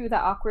go through the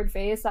awkward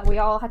phase that we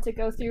all had to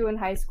go through in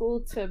high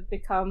school to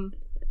become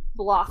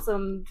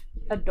blossomed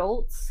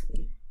adults.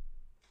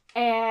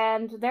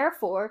 And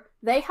therefore,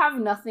 they have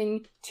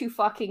nothing to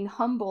fucking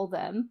humble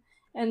them.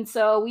 And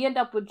so we end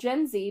up with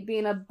Gen Z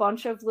being a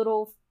bunch of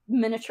little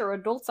miniature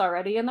adults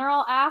already, and they're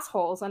all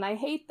assholes, and I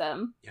hate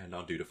them. Yeah,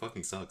 no, dude, it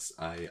fucking sucks.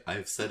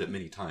 I've said it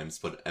many times,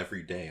 but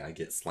every day I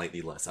get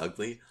slightly less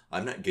ugly.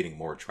 I'm not getting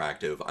more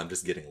attractive, I'm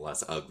just getting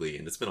less ugly,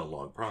 and it's been a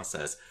long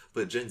process.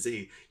 But Gen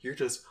Z, you're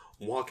just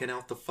walking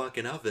out the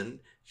fucking oven,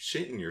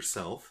 shitting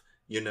yourself,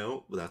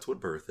 that's what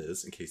birth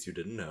is, in case you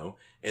didn't know.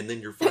 And then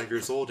you're 5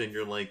 years old, and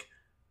you're like,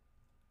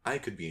 I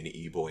could be an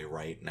e-boy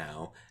right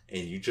now,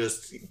 and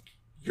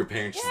your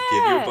parents just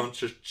give you a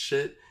bunch of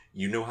shit.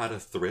 You know how to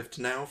thrift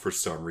now for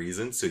some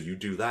reason, so you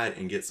do that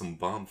and get some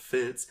bomb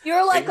fits.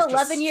 You're like you're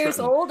 11 years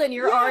old, and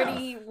you're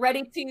already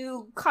ready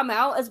to come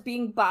out as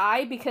being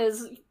bi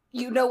because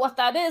you know what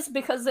that is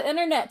because the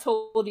internet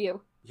told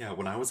you. Yeah,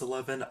 when I was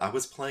 11, I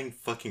was playing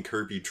fucking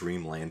Kirby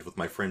Dream Land with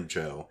my friend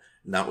Joe,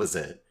 and that was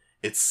it.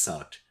 It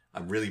sucked.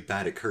 I'm really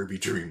bad at Kirby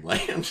Dream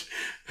Land.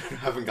 I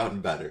haven't gotten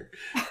better.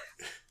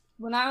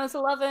 When I was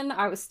 11,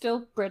 I was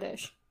still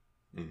British.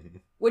 Mm-hmm.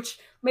 Which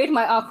made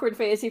my awkward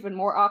phase even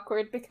more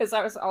awkward because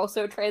I was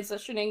also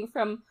transitioning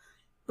from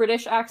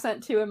British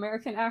accent to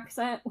American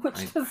accent,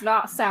 which does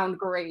not sound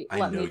great.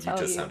 I know you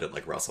just sounded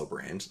like Russell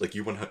Brand. Like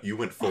you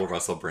went full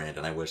Russell Brand,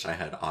 and I wish I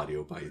had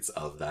audio bites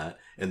of that,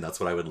 and that's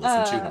what I would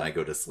listen to when I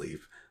go to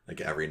sleep,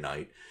 like every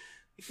night.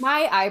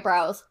 My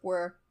eyebrows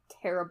were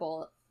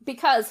terrible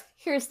because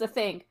here's the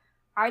thing: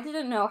 I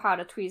didn't know how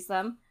to tweeze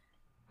them.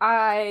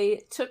 I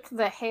took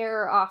the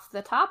hair off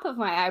the top of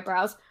my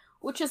eyebrows,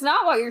 which is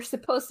not what you're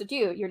supposed to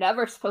do. You're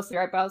never supposed to do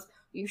your eyebrows.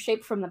 You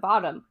shape from the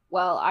bottom.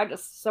 Well, I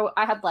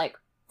had like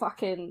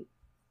fucking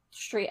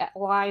straight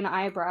line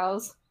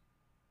eyebrows.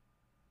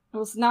 It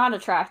was not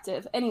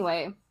attractive.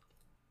 Anyway,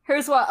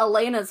 here's what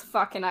Elena's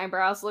fucking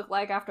eyebrows look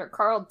like after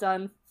Carl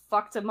done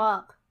fucked him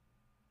up.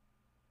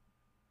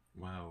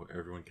 Wow,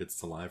 everyone gets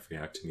to live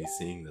react to me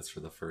seeing this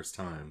for the first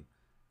time.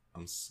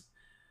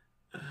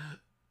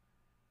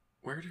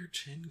 Where'd her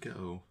chin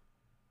go?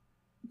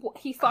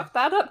 He fucked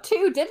that up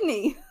too, didn't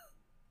he?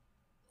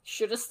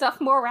 Should have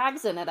stuffed more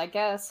rags in it, I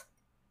guess.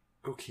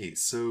 Okay,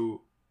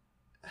 so...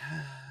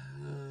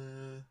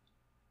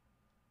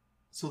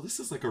 so this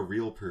is like a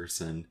real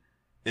person,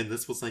 and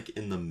this was like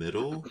in the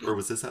middle? Or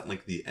was this at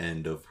like the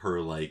end of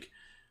her like...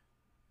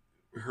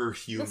 her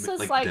human,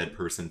 like dead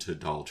person to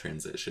doll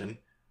transition?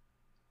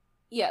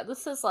 Yeah,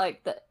 this is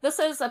like... this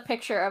is a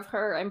picture of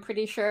her, I'm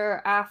pretty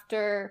sure,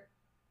 after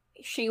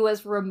she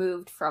was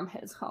removed from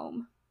his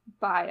home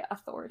by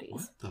authorities.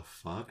 What the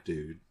fuck,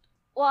 dude?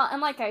 Well,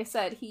 and like I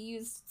said, he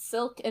used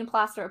silk and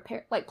plaster of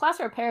Paris. Like,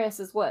 plaster of Paris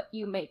is what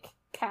you make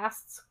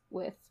casts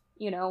with,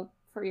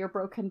 for your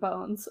broken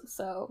bones.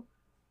 So,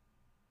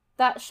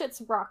 that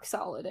shit's rock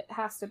solid. It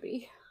has to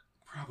be.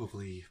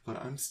 Probably, but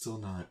I'm still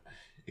not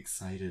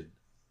excited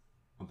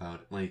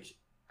about it. Like,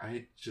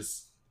 I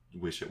just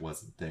wish it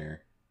wasn't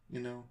there,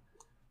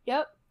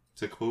 Yep.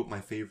 To quote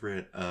my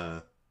favorite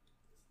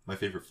My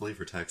favorite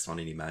flavor text on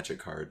any Magic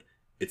card.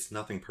 It's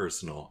nothing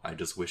personal. I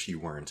just wish you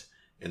weren't.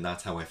 And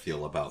that's how I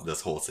feel about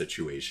this whole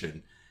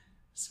situation.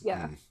 So,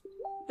 Yeah.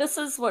 This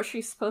is what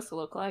she's supposed to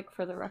look like,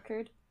 for the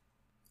record.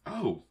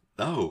 Oh,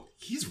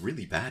 he's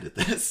really bad at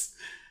this.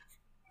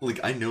 Like,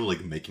 I know,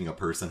 like, making a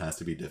person has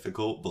to be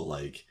difficult, but,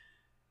 like,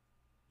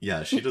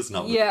 yeah, she does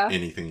not look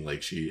anything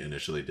like she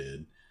initially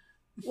did.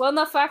 Well, and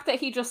the fact that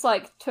he just,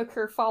 like, took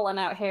her fallen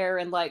out hair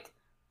and, like,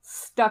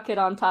 stuck it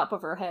on top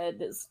of her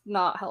head is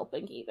not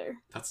helping either.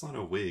 That's not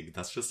a wig,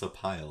 that's just a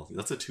pile.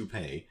 That's a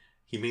toupee.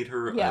 He made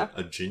her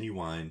a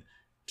genuine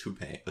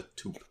toupee. A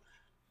toupe.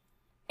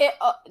 It,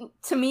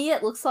 to me,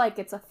 it looks like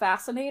it's a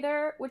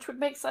fascinator, which would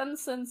make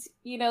sense since,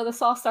 you know,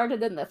 this all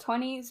started in the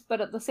 20s,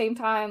 but at the same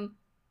time,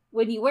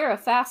 when you wear a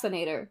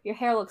fascinator, your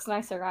hair looks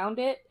nice around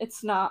it.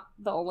 It's not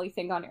the only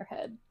thing on your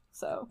head,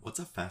 so. What's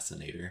a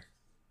fascinator?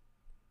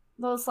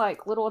 Those,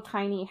 like, little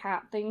tiny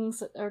hat things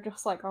that are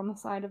just, like, on the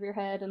side of your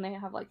head, and they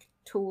have, like,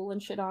 tulle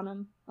and shit on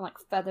them, and, like,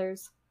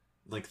 feathers.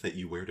 Like that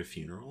you wear to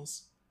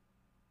funerals?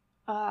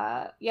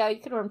 Yeah, you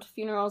could wear them to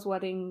funerals,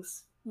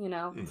 weddings, you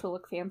know, to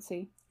look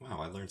fancy. Wow,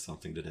 I learned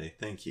something today.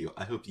 Thank you.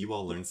 I hope you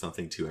all learned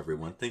something too,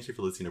 everyone. Thank you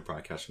for listening to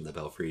Broadcast from the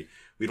Belfry.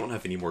 We don't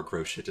have any more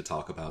gross shit to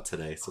talk about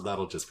today, so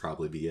that'll just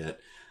probably be it.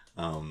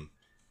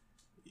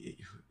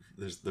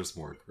 There's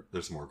more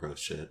gross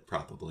shit,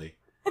 probably.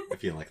 I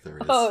feel like there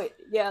is. Oh,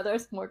 yeah,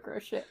 there's more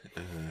gross shit.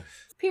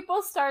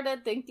 People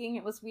started thinking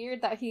it was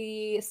weird that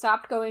he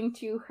stopped going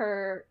to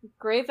her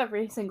grave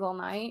every single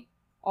night,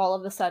 all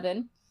of a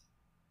sudden.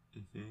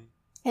 Mm-hmm.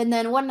 And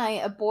then one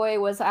night, a boy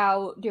was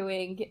out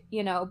doing,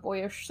 you know,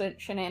 boyish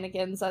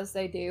shenanigans, as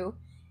they do.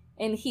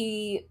 And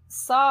he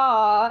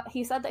said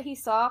that he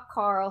saw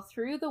Carl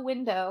through the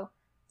window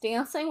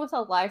dancing with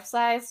a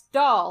life-size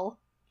doll,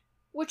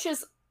 which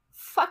is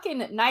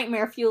fucking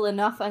nightmare fuel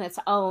enough on its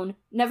own.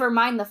 Never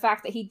mind the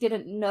fact that he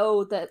didn't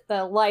know that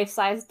the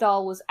life-size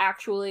doll was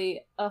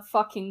actually a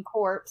fucking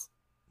corpse.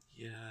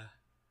 Yeah.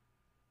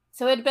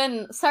 So it had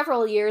been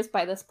several years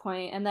by this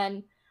point, and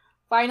then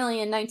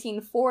finally in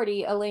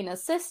 1940,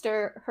 Elena's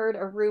sister heard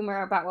a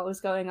rumor about what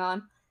was going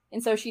on,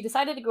 and so she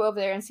decided to go over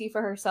there and see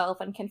for herself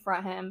and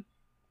confront him.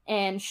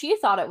 And she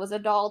thought it was a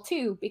doll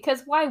too,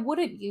 because why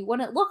wouldn't you when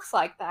it looks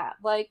like that?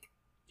 Like,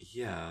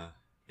 yeah.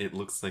 It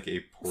looks like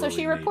a poorly so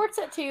she reports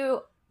it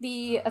to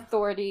the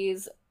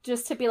authorities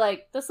just to be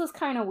like, this is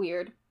kind of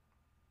weird.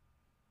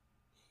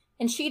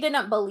 And she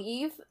didn't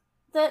believe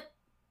that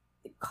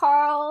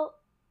Carl,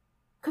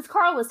 because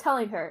Carl was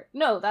telling her,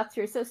 no, that's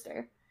your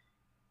sister.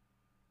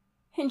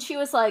 And she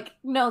was like,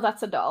 no,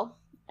 that's a doll.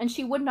 And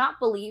she would not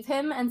believe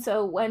him. And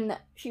so when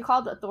she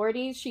called the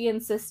authorities, she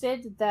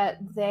insisted that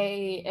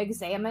they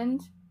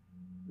examined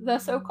the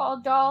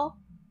so-called doll.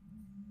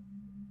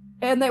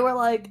 And they were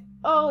like,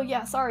 oh,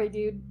 yeah, sorry,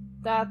 dude.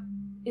 That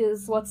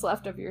is what's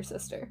left of your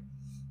sister.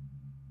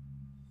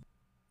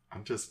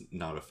 I'm just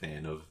not a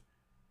fan of...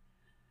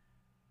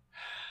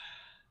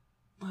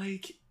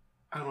 Like,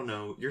 I don't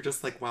know. You're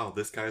just like, wow,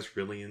 this guy's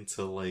really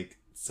into, like,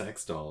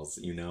 sex dolls,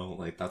 you know?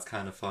 Like, that's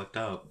kind of fucked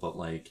up. But,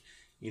 like,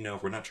 you know,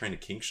 we're not trying to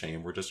kink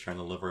shame. We're just trying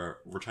to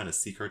we're trying to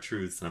seek our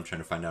truths, and I'm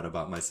trying to find out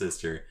about my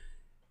sister.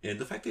 And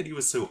the fact that he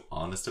was so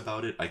honest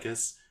about it, I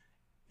guess,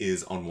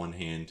 is on one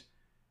hand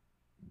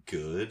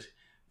good.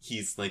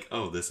 He's like,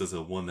 oh, this is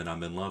a woman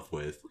I'm in love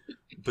with.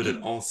 But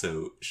it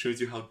also shows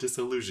you how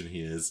disillusioned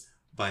he is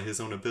by his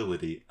own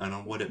ability and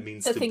on what it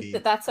means to think be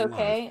that that's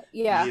okay. alive.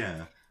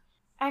 Yeah.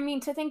 I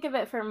mean, to think of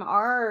it from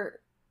our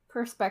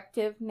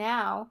perspective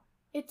now,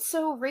 it's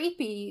so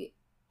rapey.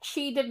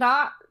 She did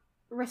not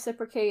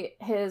reciprocate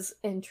his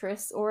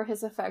interests or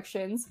his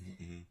affections.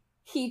 Mm-mm.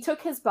 He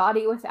took his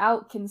body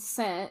without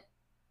consent.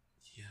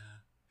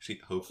 Yeah.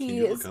 Can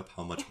you look up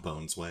how much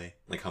bones weigh?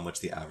 Like how much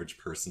the average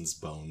person's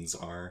bones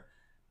are?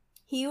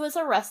 He was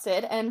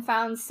arrested and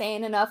found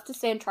sane enough to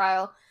stand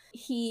trial.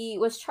 He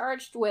was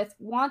charged with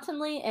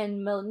wantonly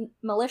and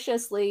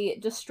maliciously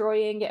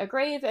destroying a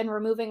grave and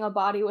removing a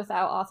body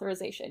without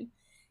authorization.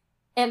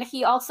 And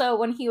he also,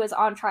 when he was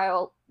on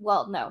trial,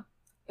 well, no,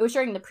 it was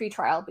during the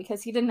pre-trial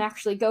because he didn't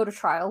actually go to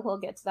trial. We'll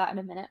get to that in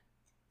a minute.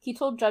 He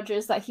told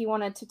judges that he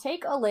wanted to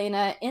take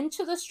Elena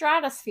into the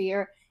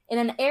stratosphere in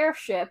an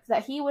airship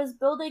that he was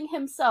building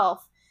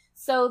himself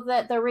so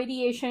that the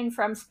radiation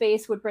from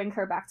space would bring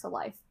her back to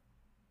life.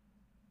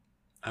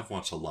 I've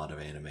watched a lot of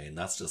anime, and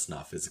that's just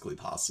not physically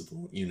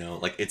possible, you know?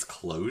 Like, it's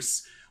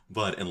close,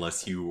 but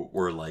unless you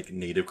were, like,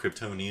 native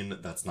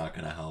Kryptonian, that's not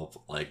gonna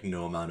help. Like,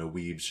 no amount of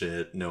weeb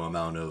shit, no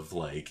amount of,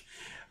 like,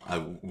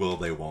 will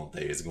they, won't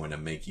they, is going to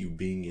make you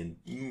being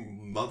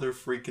in mother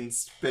freaking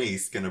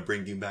space gonna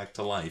bring you back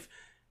to life.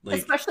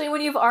 Like, especially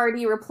when you've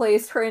already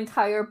replaced her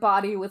entire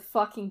body with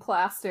fucking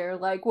plaster.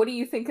 Like, what do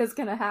you think is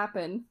gonna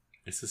happen?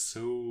 This is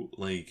so,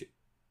 like,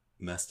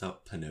 messed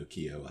up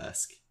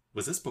Pinocchio-esque.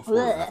 Was this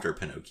before or after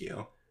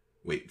Pinocchio?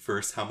 Wait,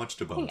 first, how much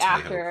do bones weigh?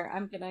 After,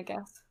 I'm gonna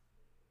guess.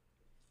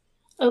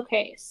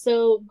 Okay,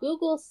 so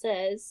Google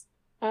says,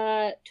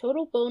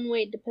 total bone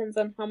weight depends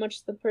on how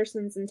much the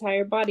person's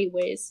entire body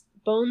weighs.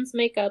 Bones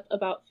make up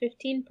about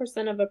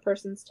 15% of a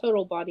person's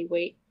total body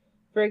weight.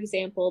 For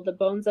example, the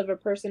bones of a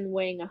person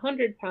weighing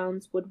 100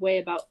 pounds would weigh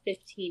about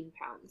 15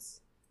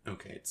 pounds.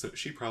 Okay, so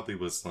she probably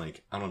was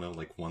like, I don't know,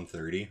 like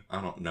 130.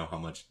 I don't know how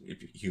much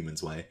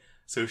humans weigh.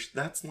 So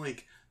that's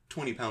like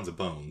 20 pounds of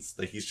bones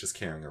that he's just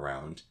carrying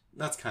around.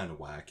 That's kind of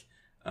whack.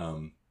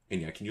 And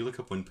yeah, can you look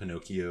up when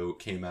Pinocchio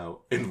came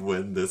out and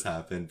when this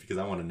happened? Because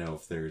I want to know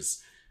if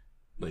there's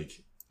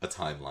like a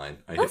timeline.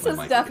 This is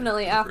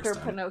definitely after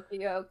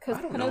Pinocchio, because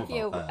I don't know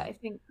Pinocchio, about that. I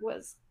think,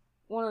 was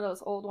one of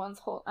those old ones.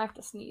 I have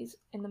to sneeze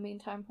in the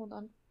meantime. Hold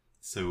on.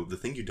 So the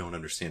thing you don't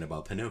understand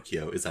about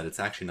Pinocchio is that it's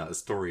actually not a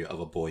story of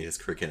a boy, his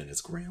cricket, and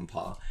his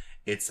grandpa.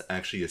 It's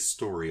actually a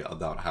story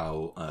about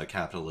how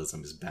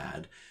capitalism is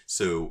bad.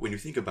 So when you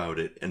think about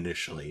it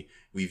initially,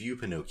 we view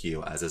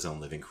Pinocchio as his own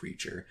living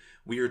creature.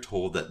 We are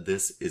told that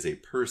this is a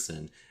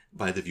person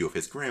by the view of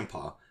his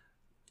grandpa.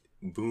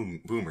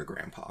 Boomer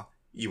grandpa.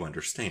 You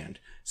understand.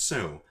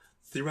 So,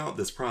 throughout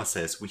this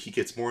process, he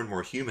gets more and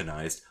more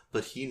humanized,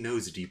 but he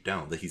knows deep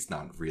down that he's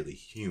not really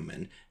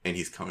human, and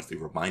he's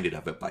constantly reminded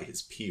of it by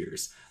his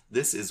peers.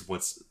 This is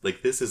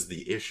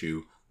the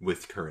issue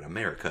with current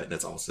America, and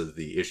it's also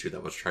the issue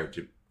that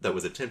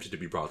was attempted to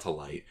be brought to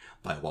light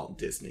by Walt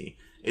Disney.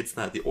 It's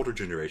that the older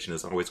generation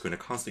is always going to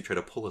constantly try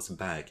to pull us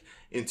back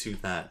into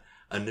that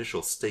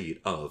initial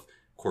state of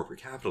corporate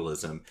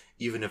capitalism,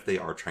 even if they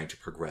are trying to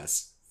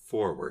progress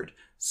forward.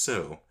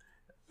 So,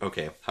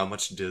 okay, how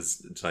much did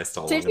I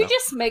stall? Did you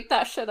just make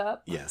that shit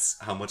up? Yes.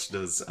 How much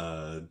does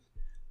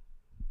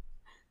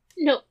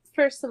No,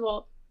 first of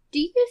all, do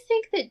you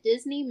think that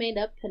Disney made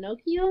up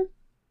Pinocchio?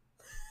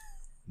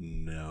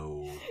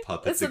 No,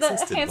 puppets Is it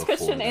existed Hans before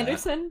Christian that.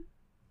 Andersen?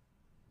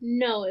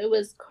 No, it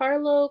was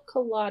Carlo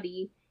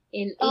Collodi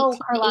in Oh,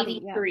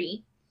 Carlotti,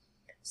 1883.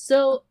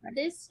 So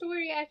this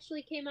story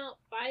actually came out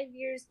 5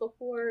 years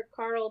before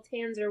Carl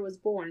Tanzer was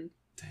born.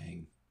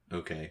 Dang.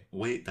 Okay.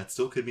 Wait, that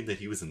still could mean that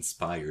he was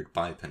inspired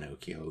by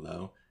Pinocchio,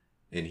 though.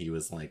 And he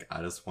was like,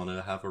 I just want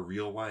to have a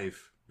real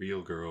wife,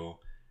 real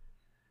girl.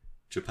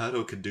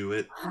 Geppetto could do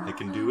it. I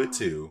can do it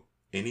too.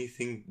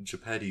 Anything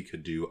Geppetto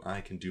could do,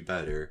 I can do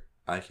better.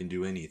 I can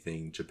do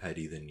anything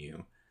Geppetto than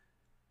you.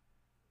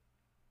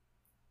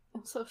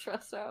 I'm so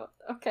stressed out.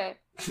 Okay.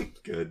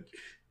 Good.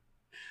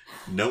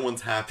 No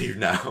one's happy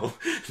now.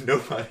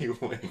 Nobody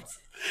wins.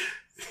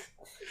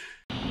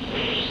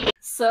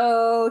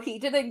 So he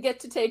didn't get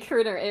to take her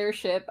in her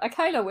airship. I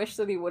kind of wish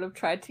that he would have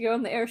tried to go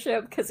in the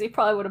airship, because he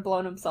probably would have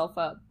blown himself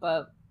up,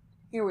 but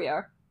here we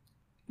are.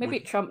 Maybe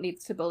Trump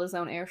needs to build his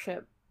own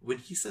airship. When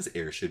he says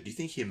airship, do you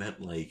think he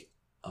meant like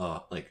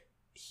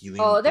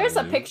helium? Oh, there's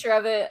a balloon? picture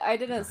of it. I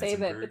didn't Or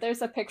save it, Heisenberg? but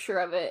there's a picture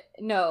of it.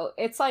 No,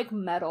 it's like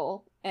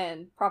metal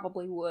and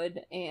probably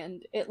wood,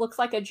 and it looks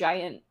like a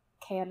giant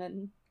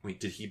cannon. Wait,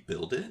 did he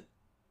build it?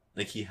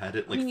 Like he had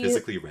it like He-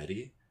 physically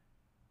ready?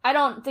 I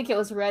don't think it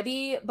was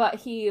ready, but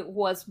he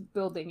was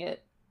building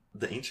it.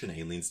 The ancient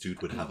aliens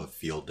dude would have a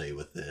field day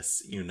with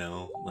this, you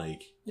know?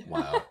 Like,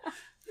 wow.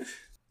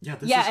 Yeah,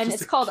 this Yeah, is and just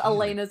it's a called cannon.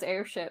 Elena's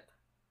airship.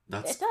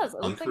 That's It does.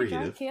 It looks like a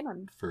giant uncreative.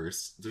 cannon.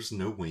 First, there's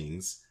no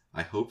wings.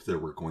 I hope there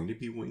were going to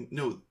be wings.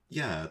 No,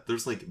 yeah,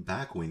 there's like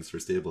back wings for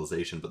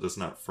stabilization, but there's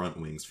not front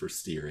wings for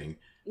steering.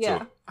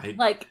 Yeah. So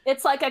Like,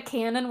 it's like a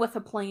cannon with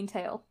a plain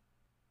tail.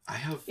 I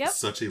have Yep.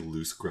 such a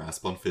loose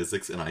grasp on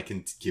physics, and I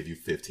can give you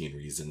 15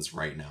 reasons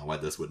right now why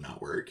this would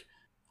not work.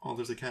 Oh,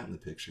 there's a cat in the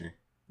picture.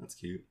 That's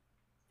cute.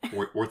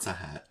 Or it's a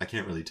hat. I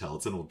can't really tell.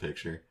 It's an old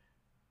picture.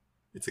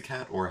 It's a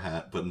cat or a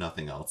hat, but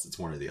nothing else. It's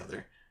one or the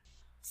other.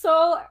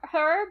 So,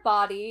 her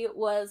body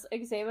was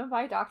examined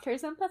by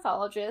doctors and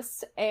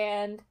pathologists,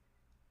 and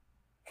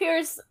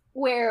here's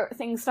where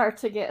things start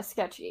to get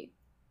sketchy.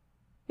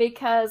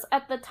 Because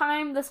at the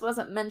time, this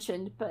wasn't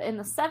mentioned, but in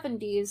the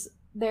 70s,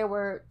 there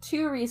were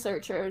 2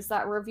 researchers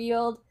that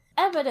revealed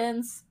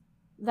evidence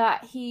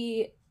that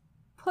he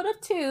put a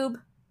tube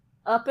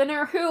up in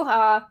her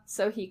hoo-ha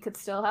so he could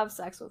still have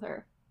sex with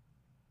her.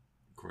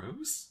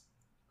 Gross?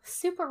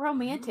 Super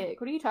romantic.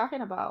 What are you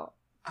talking about?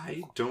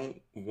 I don't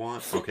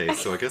want... Okay,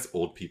 so I guess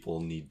old people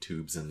need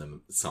tubes in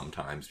them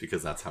sometimes,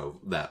 because that's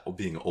how that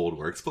being old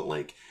works, but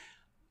like,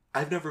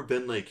 I've never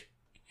been like,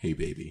 hey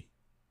baby,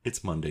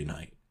 it's Monday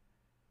night.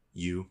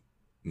 You,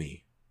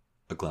 me,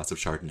 a glass of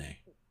Chardonnay.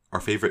 Our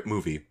favorite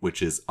movie,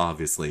 which is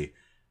obviously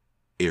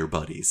Air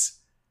Buddies.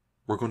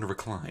 We're going to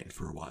recline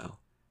for a while.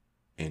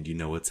 And you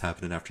know what's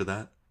happening after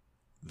that?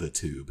 The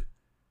tube.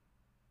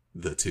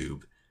 The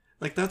tube.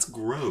 Like, that's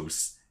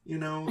gross. You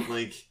know?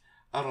 Like,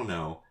 I don't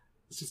know.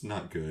 It's just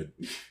not good.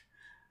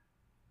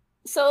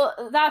 So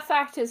that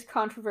fact is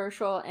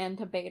controversial and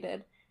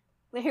debated.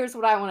 But here's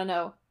what I want to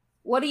know.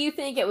 What do you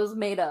think it was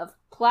made of?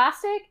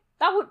 Plastic?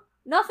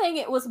 Nothing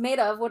it was made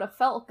of would have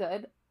felt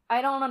good.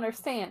 I don't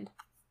understand.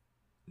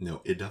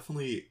 No, it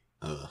definitely...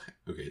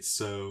 okay,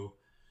 so...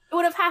 It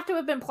would have had to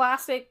have been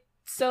plastic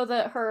so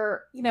that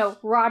her,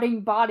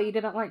 rotting body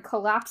didn't,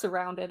 collapse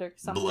around it or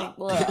something. Blah.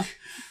 Blah.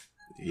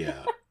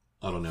 Yeah.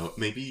 I don't know.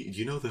 Maybe,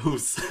 you know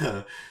those...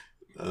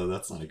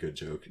 that's not a good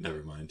joke.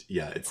 Never mind.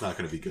 Yeah, it's not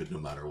going to be good no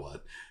matter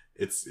what.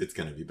 It's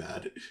going to be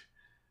bad.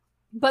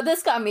 But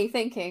this got me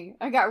thinking.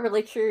 I got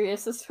really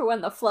curious as to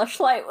when the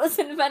fleshlight was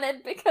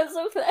invented because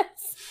of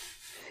this.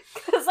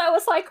 Because I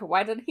was like,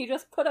 why didn't he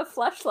just put a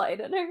fleshlight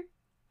in her?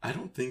 I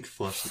think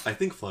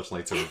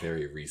fleshlights are a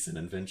very recent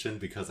invention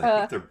because I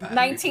think they're battery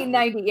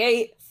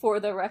 1998, for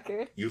the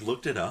record. You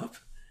looked it up?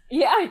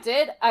 Yeah, I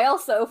did. I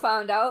also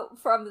found out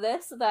from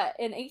this that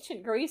in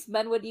ancient Greece,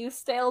 men would use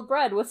stale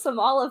bread with some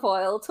olive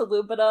oil to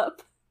lube it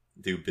up.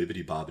 Dude,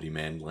 bibbity bobbity,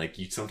 man. Like,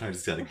 you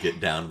sometimes gotta get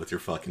down with your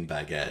fucking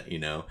baguette, you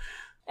know?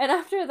 And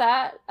after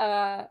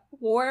that,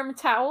 warm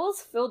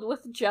towels filled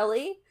with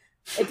jelly.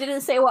 It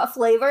didn't say what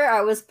flavor.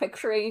 I was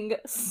picturing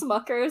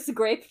Smucker's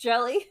grape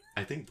jelly.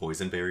 I think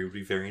boysenberry would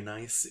be very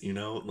nice, you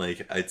know?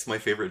 Like, it's my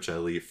favorite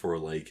jelly for,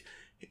 like,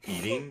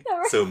 eating.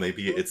 So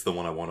maybe it's the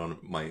one I want on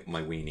my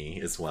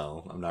weenie as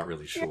well. I'm not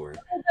really sure.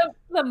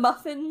 The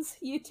Muffins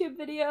YouTube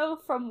video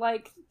from,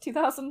 like,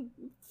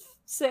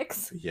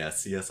 2006.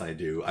 Yes, I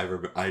do.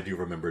 I do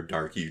remember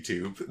dark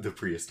YouTube, the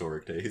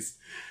prehistoric days.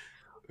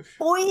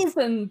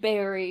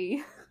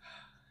 Boysenberry.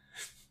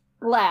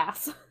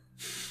 Glass.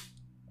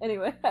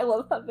 Anyway, I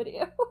love that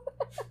video.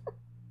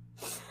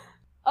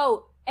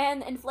 Oh,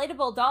 and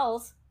inflatable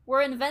dolls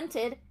were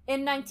invented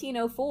in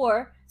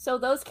 1904, so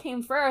those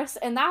came first,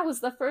 and that was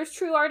the first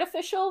true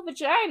artificial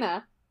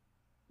vagina.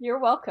 You're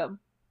welcome.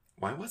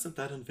 Why wasn't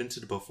that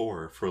invented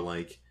before for,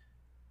 like,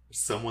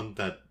 someone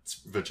that's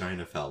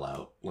vagina fell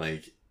out?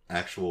 Like,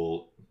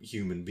 actual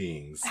human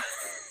beings.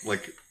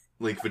 Like,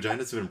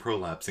 vaginas have been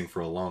prolapsing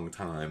for a long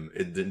time.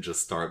 It didn't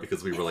just start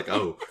because we were like,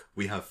 oh,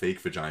 we have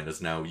fake vaginas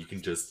now. You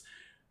can just,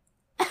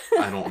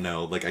 I don't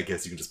know, like, I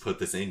guess you can just put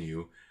this in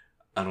you.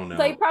 I don't know.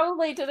 They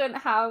probably didn't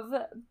have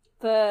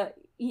the,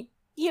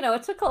 you know,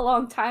 it took a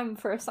long time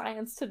for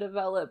science to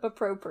develop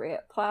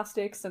appropriate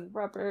plastics and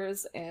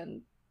rubbers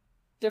and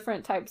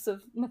different types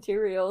of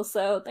materials,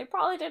 so they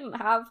probably didn't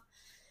have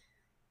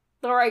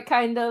the right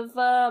kind of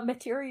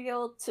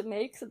material to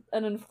make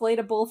an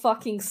inflatable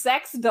fucking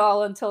sex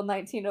doll until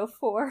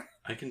 1904.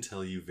 I can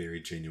tell you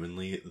very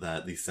genuinely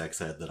that the sex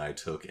ed that I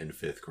took in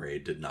 5th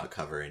grade did not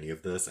cover any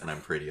of this, and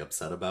I'm pretty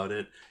upset about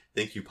it.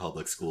 Thank you,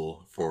 public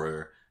school,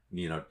 for,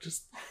 you know,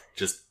 just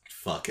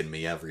fucking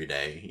me every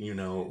day. You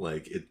know,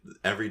 like,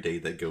 every day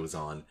that goes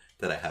on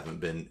that I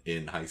haven't been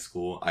in high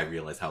school, I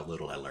realize how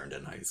little I learned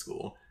in high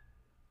school.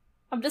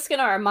 I'm just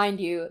gonna remind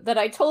you that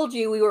I told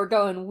you we were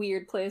going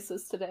weird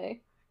places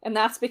today. And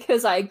that's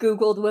because I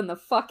googled when the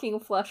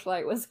fucking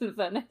fleshlight was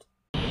invented.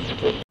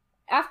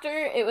 After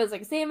it was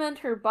examined,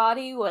 her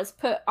body was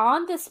put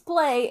on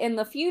display in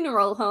the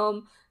funeral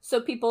home so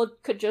people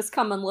could just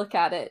come and look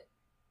at it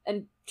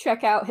and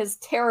check out his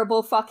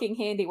terrible fucking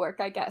handiwork,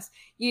 I guess.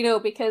 You know,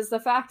 because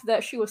the fact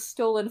that she was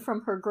stolen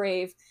from her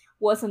grave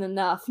wasn't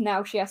enough.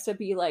 Now she has to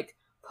be, like,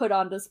 put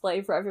on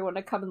display for everyone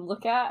to come and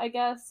look at, I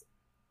guess.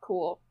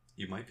 Cool.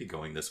 You might be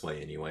going this way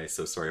anyway,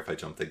 so sorry if I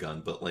jumped the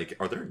gun, but, like,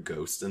 are there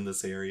ghosts in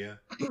this area?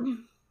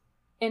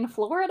 In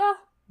Florida?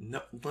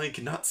 No,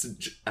 like, not...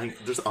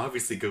 there's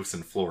obviously ghosts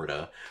in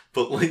Florida,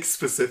 but, like,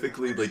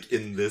 specifically, like,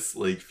 in this,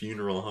 like,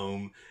 funeral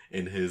home,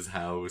 in his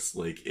house,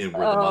 like, in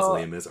where the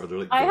mausoleum is, are there,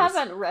 like, ghosts? I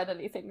haven't read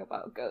anything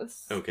about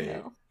ghosts.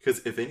 Okay,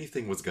 because if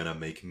anything was gonna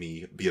make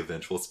me be a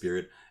vengeful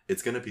spirit,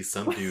 it's gonna be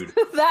some dude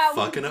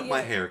fucking up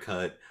my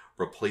haircut,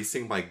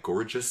 replacing my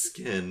gorgeous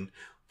skin,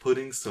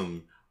 putting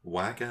some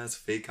whack-ass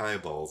fake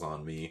eyeballs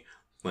on me.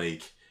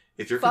 Like,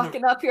 if you're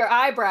fucking up your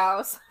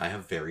eyebrows. I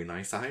have very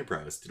nice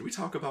eyebrows. Did we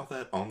talk about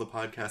that on the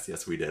podcast?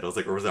 Yes, we did. I was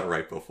like, or was that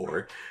right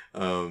before?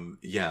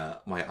 Yeah,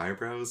 my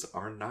eyebrows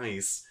are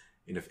nice,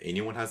 and if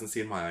anyone hasn't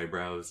seen my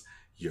eyebrows,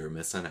 you're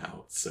missing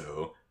out.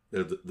 So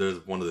they're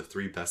one of the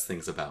 3 best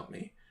things about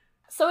me.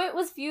 So it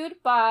was viewed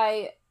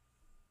by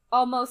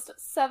almost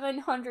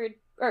 700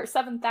 or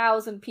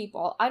 7,000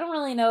 people. I don't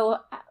really know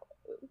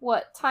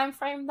what time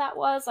frame that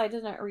was. I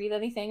didn't read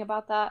anything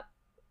about that.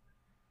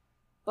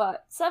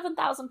 But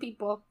 7,000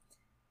 people.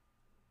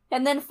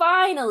 And then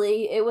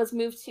finally, it was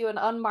moved to an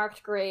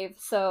unmarked grave,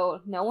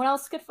 so no one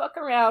else could fuck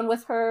around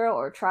with her,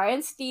 or try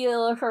and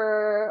steal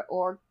her,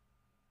 or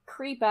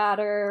creep at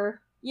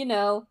her. You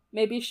know,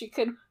 maybe she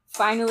could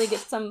finally get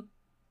some...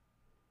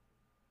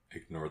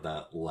 Ignore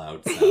that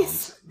loud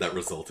sound that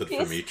resulted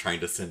from me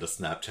trying to send a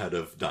Snapchat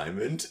of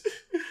Diamond.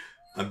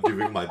 I'm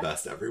doing my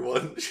best,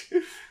 everyone.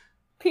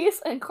 Peace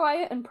and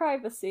quiet and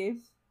privacy.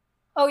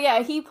 Oh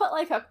yeah, he put,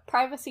 like, a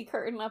privacy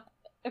curtain up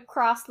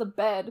across the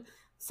bed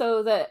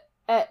so that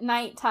at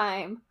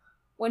nighttime,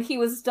 when he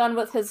was done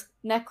with his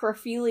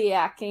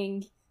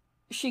necrophiliacing,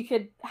 she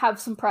could have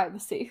some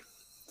privacy.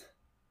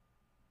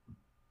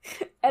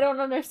 I don't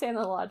understand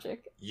the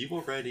logic. You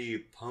already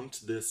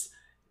pumped this...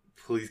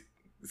 Please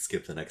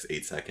skip the next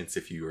 8 seconds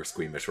if you are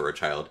squeamish or a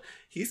child.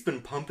 He's been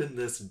pumping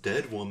this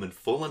dead woman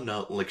full of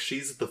nut like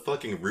she's the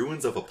fucking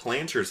ruins of a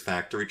planter's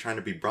factory trying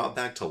to be brought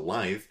back to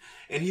life,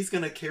 and he's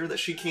gonna care that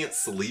she can't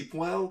sleep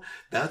well?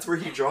 That's where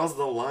he draws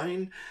the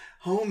line?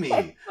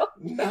 Homie,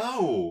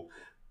 no!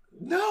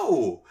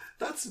 No!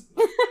 That's...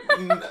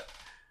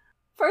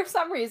 For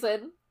some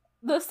reason,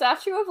 the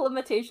statute of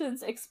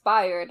limitations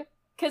expired,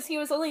 because he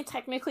was only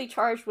technically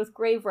charged with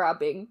grave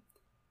robbing.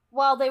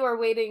 while they were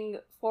waiting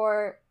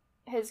for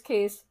his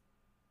case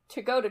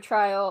to go to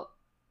trial,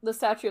 the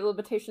statute of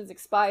limitations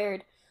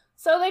expired,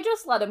 so they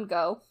just let him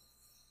go.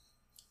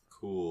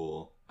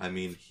 Cool. I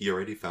mean, he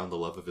already found the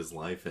love of his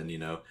life and,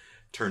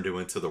 turned him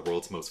into the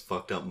world's most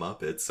fucked up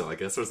Muppet, so I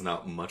guess there's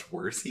not much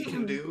worse he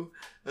can do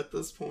at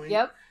this point.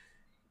 Yep.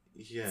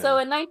 Yeah. So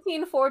in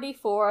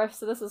 1944,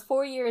 so this is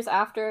 4 years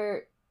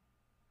after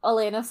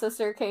Elena's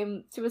sister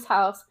came to his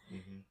house,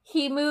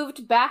 he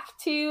moved back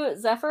to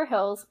Zephyr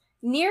Hills,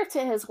 near to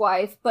his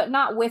wife, but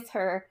not with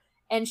her,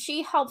 and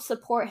she helped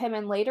support him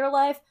in later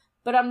life,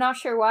 but I'm not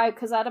sure why,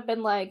 because I'd have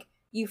been like,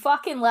 you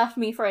fucking left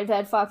me for a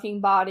dead fucking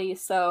body,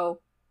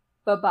 so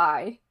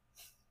bye-bye.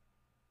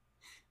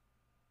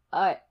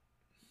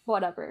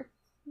 Whatever.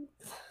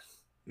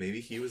 Maybe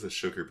he was a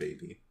sugar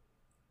baby.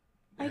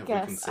 I Have we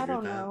guess. I considered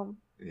don't that? know.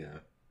 Yeah.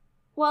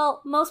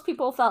 Well, most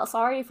people felt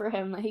sorry for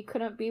him that he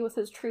couldn't be with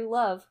his true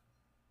love.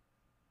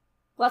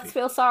 Let's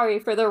feel sorry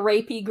for the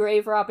rapey,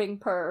 grave-robbing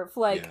perv.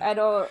 Like, Yeah. I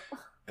don't...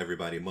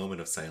 Everybody,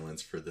 moment of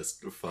silence for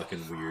this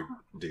fucking weird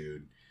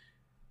dude.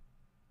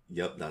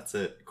 Yep, that's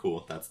it.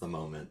 Cool, that's the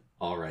moment.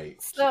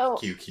 Alright, So-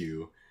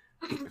 QQ.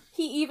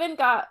 He even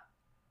got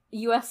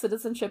U.S.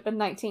 citizenship in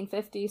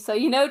 1950,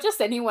 so, just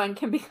anyone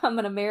can become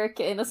an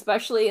American,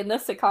 especially in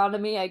this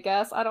economy, I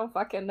guess. I don't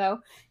fucking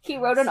know. He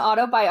wrote an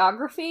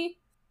autobiography.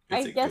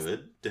 Is I it guess-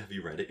 good? Have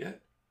you read it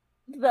yet?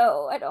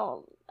 No,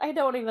 I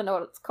don't even know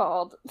what it's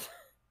called.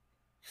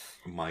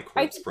 My I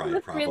Corpse think Bride, he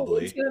was probably.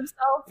 really into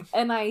himself,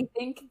 and I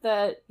think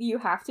that you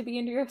have to be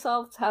into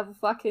yourself to have a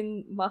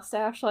fucking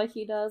mustache like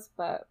he does,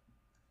 but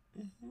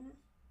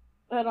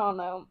I don't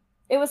know.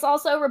 It was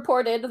also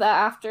reported that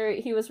after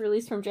he was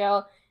released from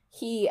jail,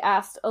 he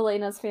asked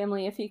Elena's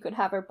family if he could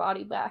have her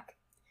body back.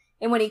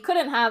 And when he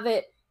couldn't have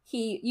it,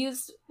 he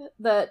used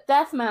the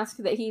death mask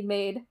that he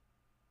made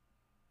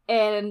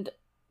and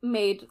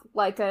made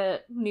like a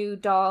new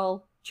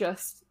doll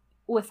just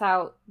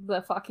without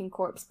the fucking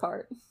corpse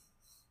part.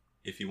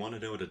 If you want to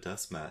know what a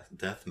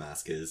death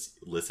mask is,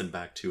 listen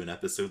back to an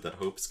episode that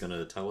Hope's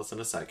gonna tell us in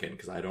a second,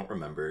 because I don't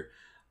remember.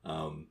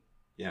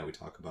 Yeah, we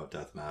talk about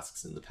death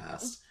masks in the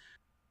past.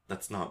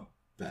 That's not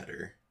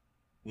better.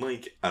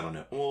 Like, I don't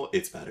know. Well,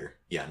 it's better.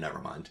 Yeah, never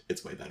mind.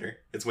 It's way better.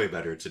 It's way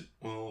better to,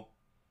 well,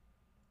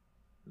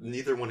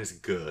 neither one is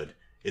good.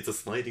 It's a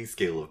sliding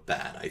scale of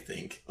bad, I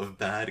think. Of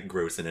bad,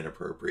 gross, and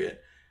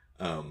inappropriate.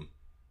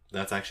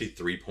 That's actually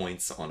 3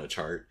 points on a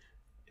chart.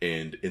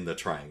 And in the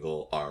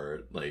triangle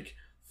are, like,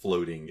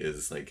 floating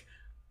is, like,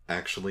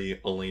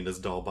 actually Elena's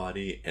doll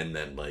body, and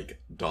then,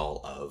 like,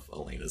 doll of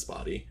Elena's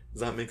body.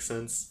 Does that make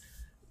sense?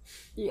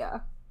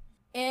 Yeah.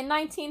 In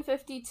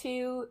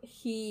 1952,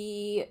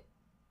 he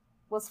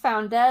was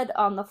found dead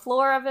on the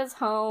floor of his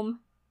home,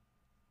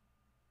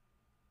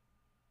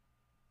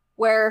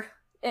 where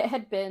it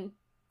had been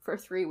for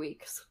 3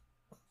 weeks.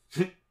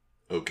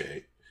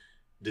 Okay.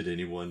 Did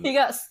anyone He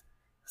got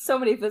so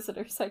many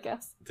visitors, I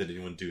guess. did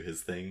anyone do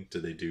his thing?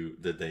 Did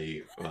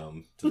they doll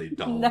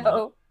him up?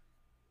 No.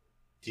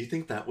 Do you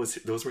think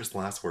those were his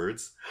last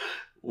words?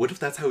 What if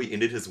that's how he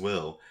ended his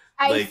will?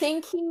 I Like-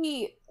 think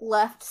he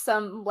left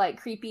some, like,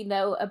 creepy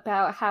note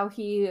about how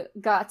he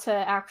got to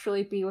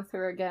actually be with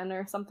her again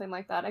or something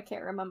like that. I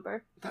can't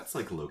remember. That's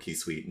like low-key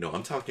sweet. No,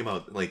 I'm talking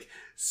about like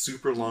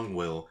super long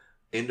will,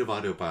 end of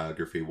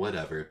autobiography,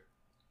 whatever.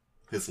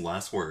 His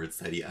last words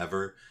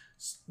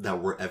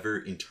that were ever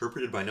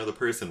interpreted by another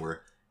person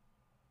were,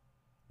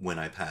 "When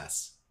I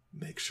pass,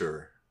 make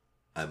sure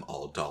I'm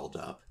all dolled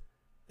up."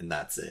 And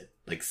that's it.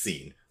 Like,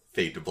 scene,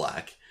 fade to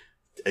black.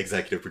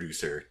 Executive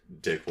producer,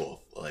 Dick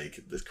Wolf, like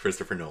this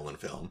Christopher Nolan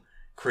film.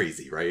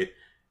 Crazy, right?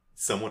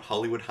 Someone,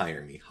 Hollywood,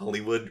 hire me.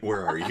 Hollywood,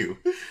 where are you?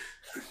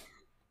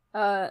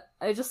 I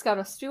just got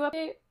a stew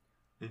update.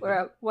 We're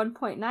at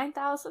 1.9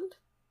 thousand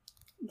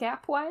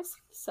gap-wise,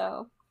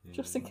 so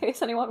just in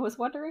case anyone was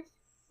wondering.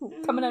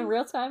 Coming in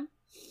real time.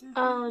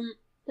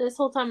 This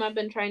whole time I've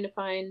been trying to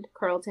find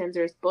Carl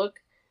Tanzer's book.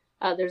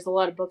 There's a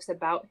lot of books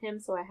about him,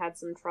 so I had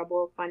some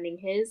trouble finding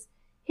his.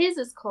 His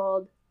is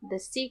called The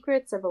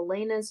Secrets of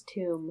Elena's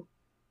Tomb.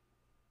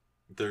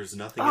 There's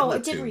nothing Oh, in I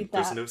the did tomb. read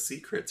There's that. no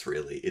secrets,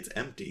 really. It's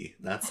empty.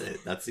 That's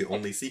it. That's the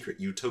only secret.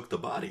 You took the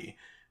body.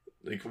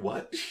 Like,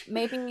 what?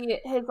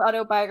 Maybe his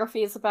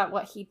autobiography is about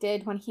what he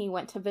did when he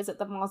went to visit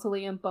the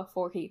mausoleum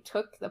before he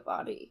took the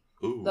body.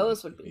 Ooh,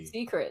 Those would be maybe.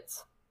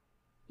 secrets.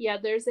 Yeah,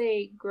 there's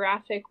a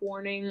graphic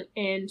warning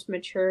and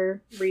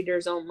mature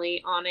readers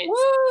only on it.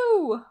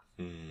 Woo!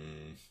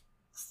 Hmm.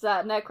 It's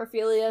that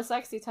necrophilia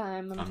sexy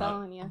time, I'm I'm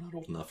telling you. not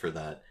old enough for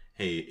that.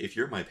 Hey, if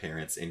you're my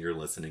parents and you're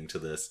listening to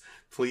this,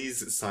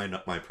 please sign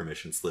up my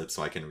permission slip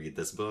so I can read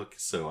this book,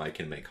 so I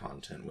can make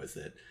content with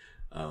it.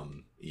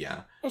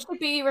 Yeah. It should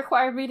be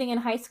required reading in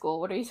high school.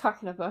 What are you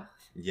talking about?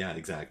 Yeah,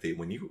 exactly.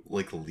 When you,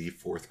 like,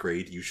 leave 4th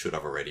grade, you should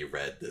have already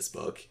read this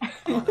book,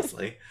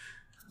 honestly.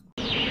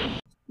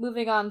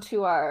 Moving on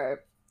to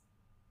our,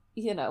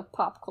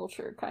 pop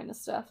culture kind of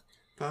stuff.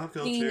 Pop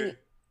culture.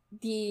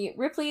 The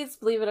Ripley's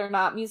Believe It or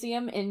Not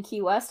Museum in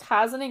Key West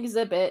has an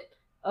exhibit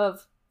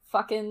of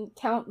fucking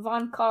Count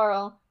Von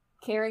Karl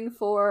caring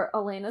for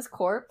Elena's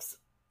corpse.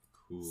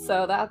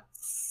 So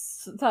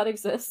that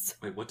exists.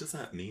 Wait, what does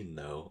that mean,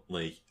 though?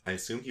 Like, I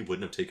assume he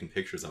wouldn't have taken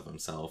pictures of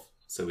himself.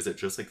 So is it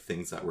just, like,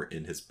 things that were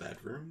in his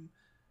bedroom?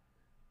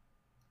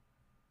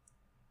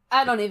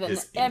 I don't even...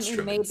 His I mean,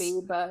 instruments.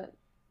 maybe, but...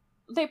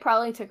 They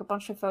probably took a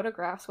bunch of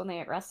photographs when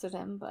they arrested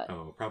him, but...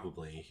 Oh,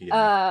 probably.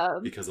 Yeah.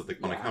 Because of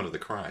on yeah. account of the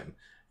crime.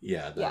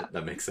 Yeah,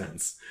 that makes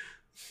sense.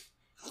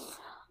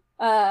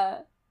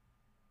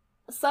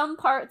 Some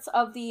parts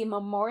of the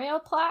memorial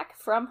plaque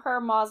from her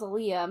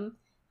mausoleum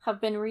have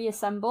been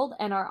reassembled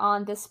and are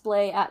on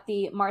display at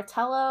the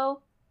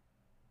Martello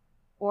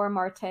or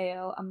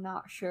Marteo, I'm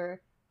not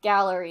sure,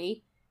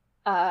 gallery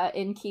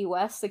in Key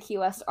West, the Key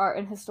West Art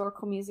and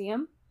Historical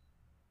Museum.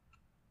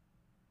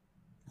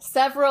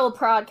 Several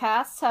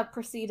podcasts have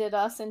preceded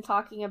us in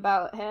talking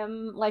about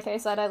him. Like I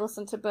said, I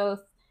listened to both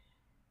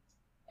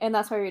And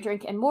That's Why We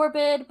Drink and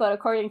Morbid, but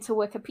according to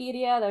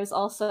Wikipedia, there's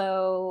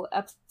also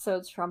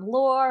episodes from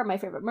Lore, My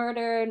Favorite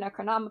Murder,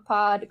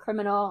 Necronomicon,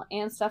 Criminal,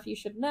 and Stuff You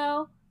Should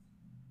Know.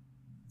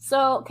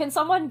 So, can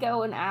someone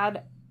go and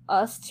add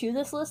us to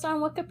this list on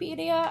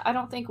Wikipedia? I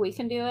don't think we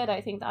can do it.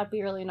 I think that'd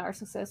be really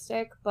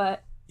narcissistic,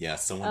 but... Yeah,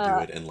 someone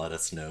do it and let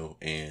us know.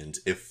 And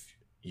if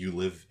you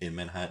live in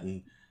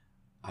Manhattan,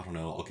 I don't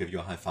know, I'll give you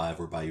a high five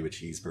or buy you a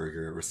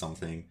cheeseburger or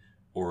something.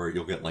 Or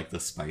you'll get, like,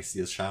 the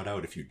spiciest shout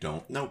out if you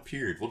don't. No,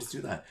 period. We'll just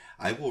do that.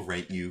 I will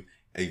write you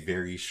a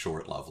very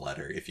short love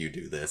letter if you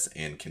do this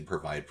and can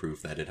provide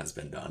proof that it has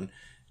been done.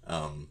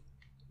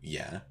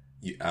 Yeah.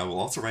 I will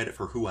also write it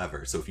for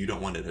whoever. So if you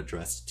don't want it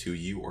addressed to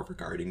you or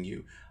regarding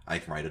you, I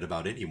can write it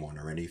about anyone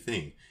or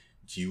anything.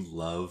 Do you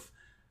love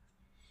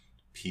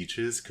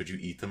peaches? Could you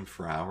eat them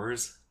for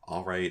hours?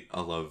 I'll write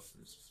a love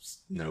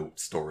note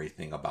story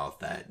thing about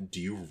that. Do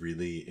you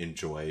really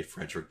enjoy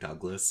Frederick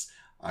Douglass?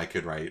 I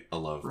could write a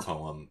love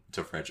poem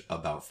to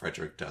about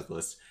Frederick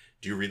Douglass.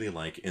 Do you really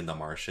like in The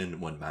Martian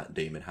when Matt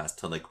Damon has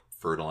to, like,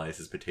 fertilize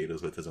his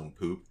potatoes with his own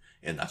poop?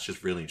 And that's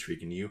just really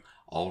intriguing you?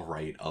 I'll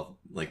write a,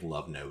 like,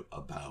 love note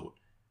about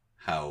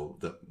how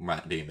the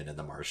Matt Damon in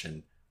The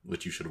Martian,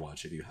 which you should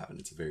watch if you haven't,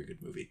 it's a very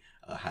good movie,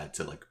 had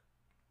to, like,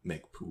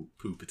 make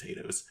poop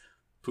potatoes.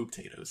 Poop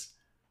potatoes.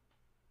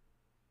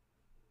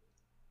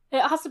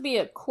 It has to be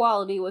a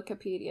quality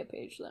Wikipedia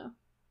page, though.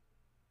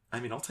 I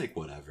mean, I'll take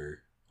whatever.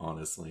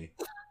 Honestly,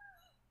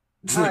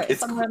 Right,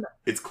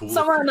 it's cool.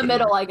 Somewhere in the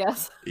middle, I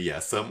guess. Yeah,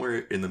 somewhere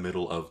in the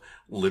middle of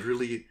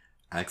literally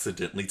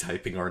accidentally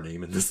typing our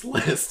name in this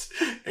list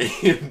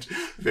and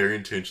very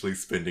intentionally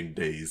spending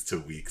days to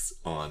weeks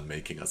on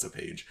making us a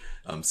page.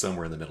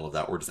 Somewhere in the middle of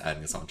that, or just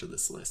adding us onto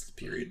this list.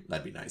 Period.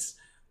 That'd be nice.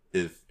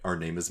 If our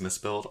name is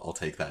misspelled, I'll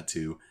take that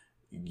too.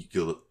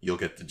 You'll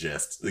get the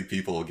gist. Like,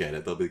 people will get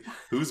it. They'll be,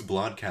 who's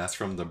Blondcast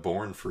from the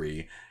Born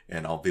Free?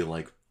 And I'll be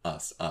like,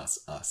 us.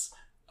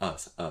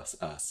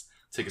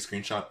 Take a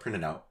screenshot, print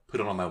it out, put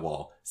it on my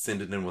wall,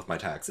 send it in with my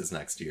taxes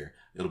next year.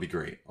 It'll be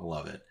great. I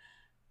love it.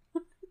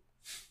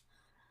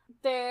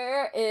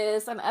 There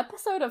is an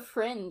episode of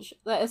Fringe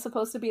that is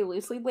supposed to be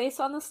loosely based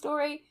on the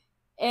story,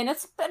 and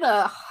it's been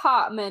a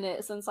hot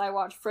minute since I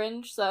watched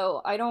Fringe,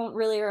 so I don't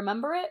really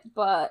remember it,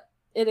 but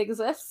it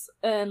exists,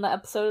 and the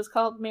episode is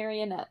called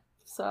Marionette,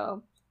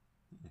 so...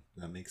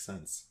 That makes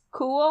sense.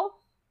 Cool.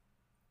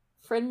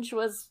 Fringe,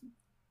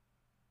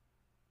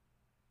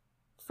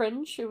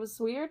 it was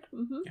weird.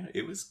 Mm-hmm. Yeah,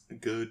 it was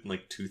good,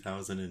 like,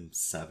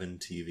 2007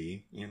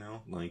 TV, you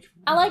know? Like,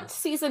 I liked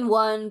season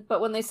 1,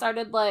 but when they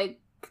started, like,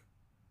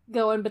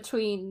 going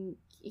between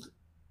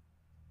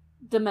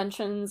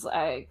dimensions,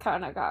 I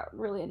kind of got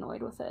really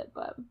annoyed with it,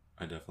 but...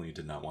 I definitely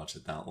did not watch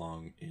it that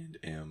long, and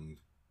am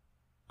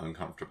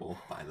uncomfortable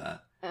by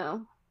that.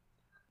 Oh.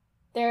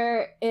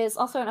 There is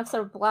also an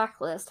episode of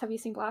Blacklist. Have you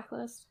seen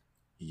Blacklist?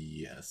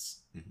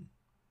 Yes. Mm-hmm.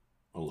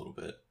 A little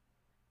bit.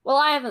 Well,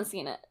 I haven't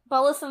seen it,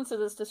 but listen to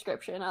this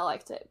description. I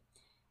liked it.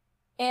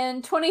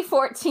 In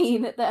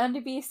 2014, the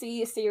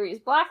NBC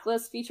series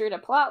Blacklist featured a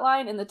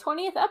plotline in the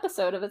 20th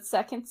episode of its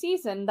second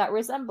season that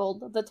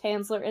resembled the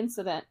Tansler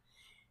incident.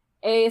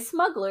 A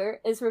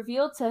smuggler is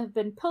revealed to have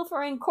been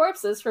pilfering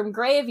corpses from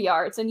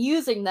graveyards and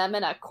using them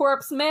in a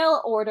corpse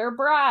mail order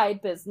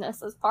bride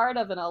business as part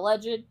of an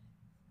alleged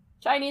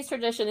Chinese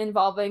tradition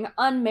involving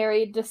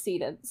unmarried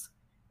decedents.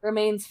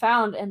 Remains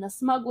found in the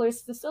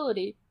smuggler's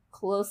facility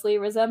closely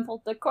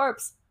resembled the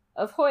corpse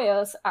of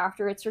Hoyos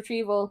after its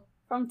retrieval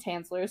from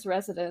Tansler's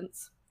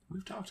residence.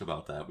 We've talked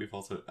about that. We've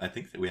also, I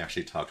think that we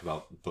actually talked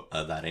about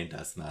that and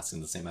Death Mask in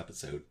the same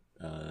episode.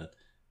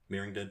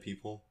 Marrying dead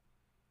people.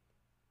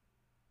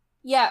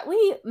 Yeah,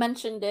 we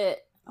mentioned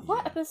it.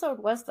 What Yeah. episode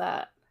was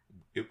that?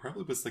 It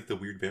probably was like the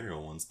weird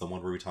burial ones, the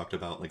one where we talked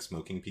about like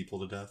smoking people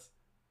to death.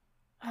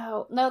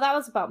 Oh, no, that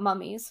was about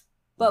mummies.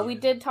 But we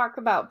Yeah. did talk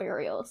about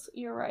burials.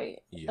 You're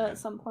right. Yeah. At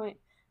some point.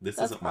 This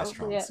That's isn't my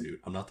strong probably it.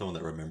 suit. I'm not the one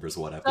that remembers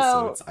what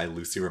episodes. I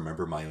loosely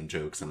remember my own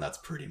jokes, and that's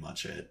pretty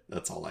much it.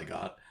 That's all I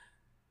got.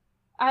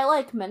 I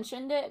like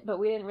mentioned it, but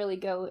we didn't really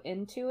go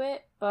into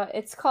it. But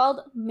it's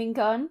called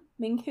Mingun.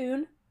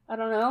 I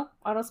don't know.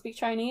 I don't speak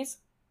Chinese.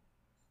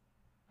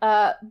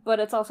 But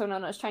it's also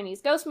known as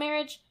Chinese ghost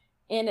marriage.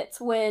 and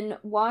it's when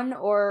one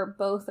or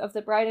both of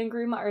the bride and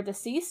groom are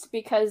deceased,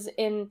 because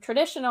in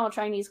traditional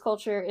Chinese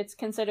culture, it's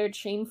considered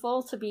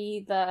shameful to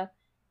be the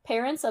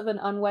parents of an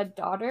unwed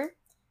daughter,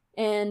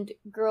 and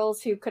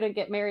girls who couldn't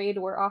get married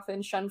were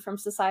often shunned from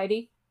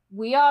society.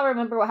 We all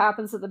remember what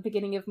happens at the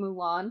beginning of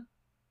Mulan.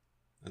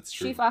 That's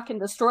true. She fucking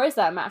destroys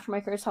that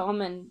matchmaker's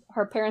home, and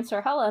her parents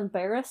are hella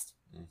embarrassed.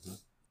 Mm-hmm.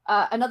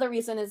 Another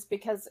reason is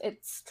because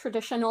it's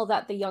traditional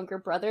that the younger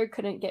brother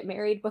couldn't get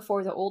married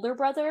before the older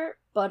brother,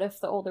 but if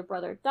the older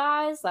brother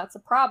dies, that's a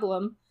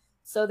problem.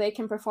 So they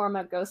can perform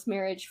a ghost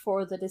marriage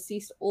for the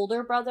deceased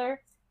older brother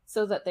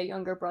so that the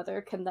younger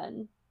brother can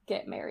then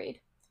get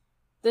married.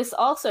 This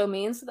also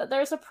means that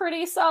there's a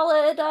pretty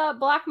solid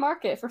black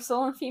market for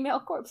stolen female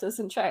corpses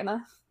in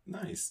China.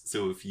 Nice.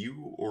 So if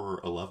you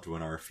or a loved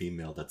one are a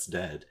female that's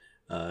dead,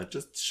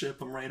 just ship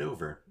them right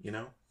over, you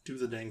know? Do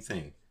the dang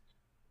thing.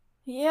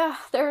 Yeah,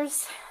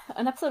 there's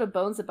an episode of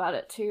Bones about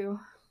it, too.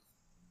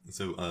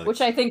 So, which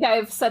I think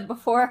I've said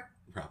before.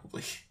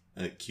 Probably.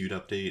 A cute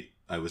update.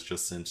 I was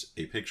just sent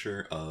a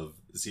picture of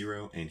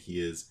Zero, and he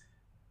is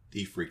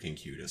the freaking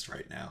cutest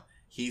right now.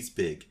 He's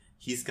big.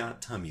 He's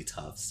got tummy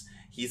tufts.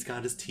 He's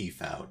got his teeth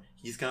out.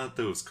 He's got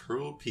those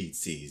curled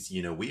peetsies.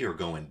 You know, we are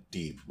going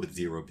deep with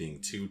Zero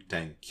being too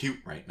dang cute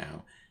right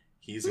now.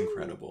 He's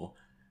incredible.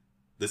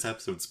 This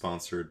episode's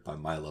sponsored by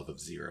my love of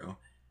Zero.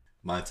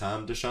 My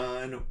time to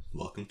shine.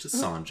 Welcome to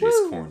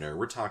Sanjay's Corner.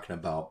 We're talking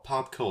about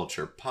pop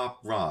culture, pop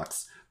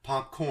rocks,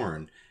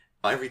 popcorn,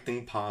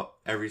 everything pop,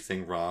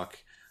 everything rock.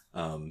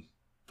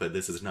 But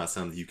this is not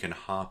something you can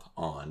hop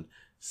on.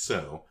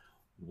 So,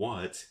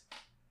 what?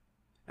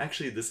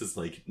 Actually, this is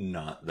like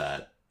not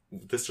that.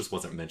 This just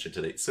wasn't mentioned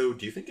today. So,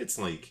 do you think it's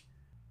like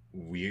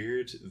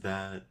weird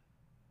that?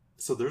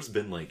 So there's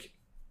been like,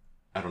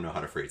 I don't know how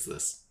to phrase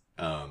this.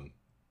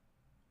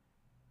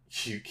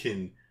 You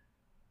can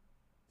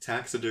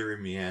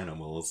taxidermy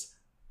animals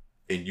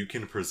and you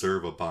can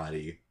preserve a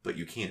body, but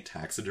you can't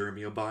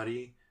taxidermy a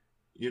body,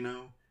 you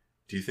know?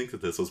 Do you think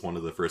that this was one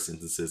of the first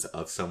instances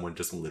of someone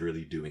just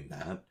literally doing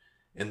that,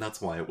 and that's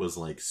why it was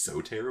like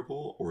so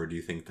terrible? Or do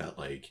you think that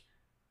like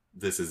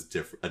this is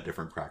a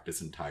different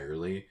practice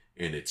entirely,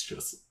 and it's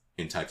just,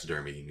 in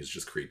taxidermying is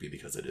just creepy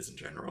because it is in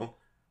general?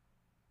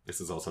 This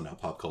is also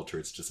not pop culture,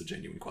 it's just a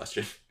genuine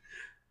question.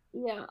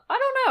 Yeah, I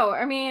don't know.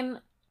 I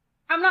mean,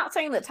 I'm not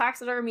saying that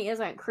taxidermy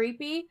isn't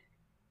creepy,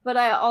 but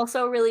I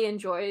also really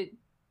enjoyed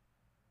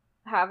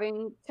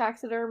having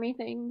taxidermy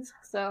things,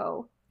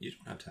 so... You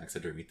don't have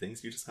taxidermy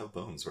things, you just have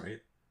bones, right?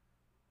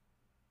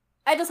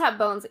 I just have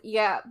bones,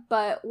 yeah,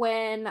 but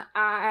when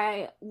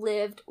I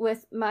lived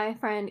with my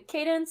friend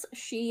Cadence,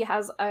 she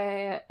has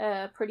a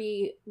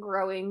pretty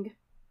growing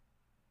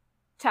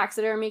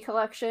taxidermy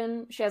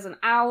collection. She has an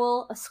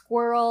owl, a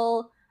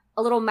squirrel,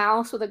 a little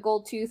mouse with a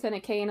gold tooth and a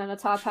cane and a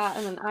top hat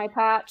and an eye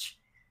patch.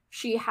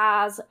 She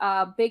has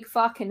a big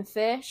fucking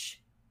fish.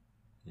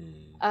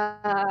 Boop,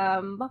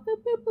 boop,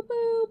 boop, boop,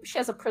 boop. She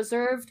has a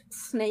preserved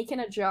snake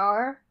in a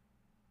jar.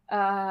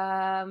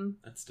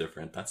 That's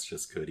different. That's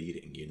just good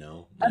eating, you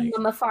know? Like, a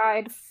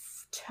mummified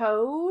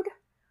toad.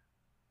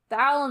 The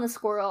owl and the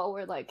squirrel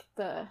were like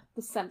the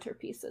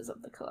centerpieces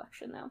of the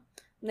collection now.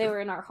 And they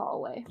were in our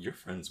hallway. Your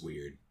friend's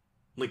weird.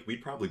 Like,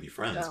 we'd probably be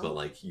friends, but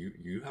like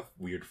you have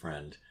weird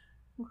friend.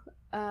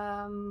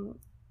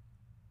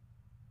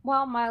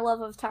 Well, my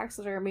love of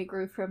taxidermy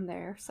grew from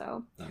there,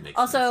 so. That makes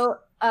also,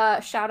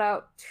 sense. Shout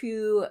out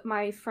to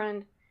my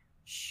friend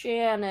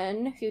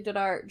Shannon, who did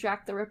our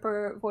Jack the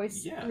Ripper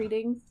voice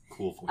readings.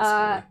 Cool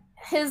voice.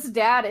 His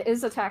dad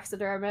is a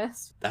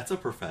taxidermist. That's a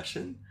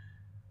profession?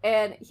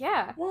 And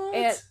yeah. What?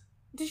 And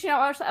did you not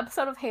watch the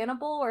episode of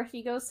Hannibal where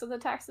he goes to the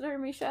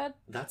taxidermy shed?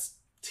 That's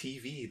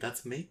TV.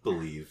 That's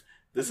make-believe.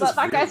 But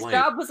that guy's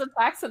job was a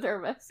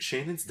taxidermist.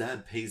 Shannon's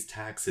dad pays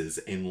taxes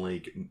and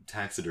like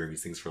taxidermy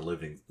things for a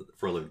living.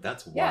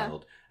 That's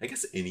wild. I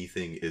guess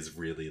anything is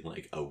really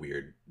like a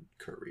weird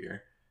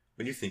career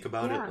when you think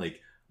about it.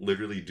 Like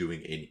literally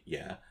doing any.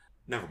 Yeah,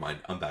 never mind.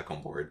 I'm back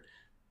on board.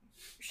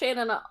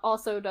 Shannon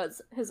also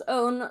does his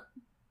own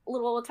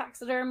little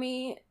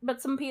taxidermy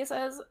bits and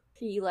pieces.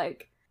 He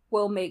like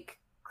will make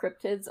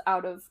cryptids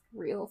out of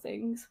real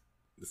things.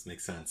 This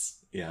makes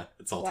sense. Yeah,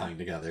 it's all tying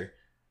together.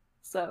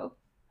 So.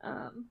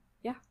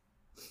 Yeah.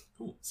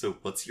 Cool. So,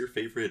 what's your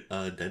favorite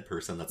dead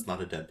person that's not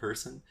a dead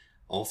person?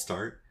 I'll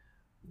start.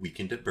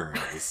 Weekend at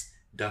Bernie's.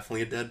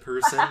 Definitely a dead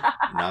person,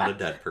 not a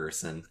dead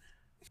person.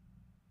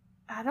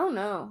 I don't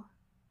know.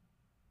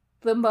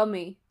 The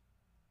Mummy.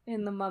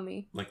 In The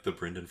Mummy. Like the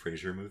Brendan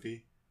Fraser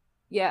movie?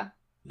 Yeah.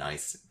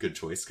 Nice. Good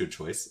choice. Good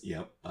choice.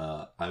 Yep.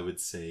 I would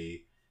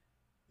say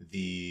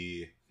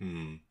the...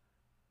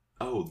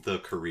 Oh, the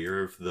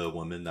career of the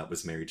woman that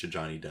was married to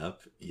Johnny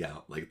Depp? Yeah,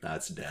 like,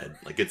 that's dead.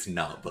 Like, it's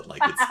not, but,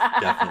 like, it's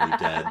definitely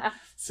dead.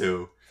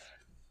 So,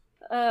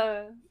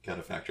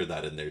 gotta factor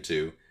that in there,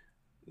 too.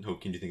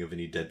 Hope, can you think of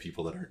any dead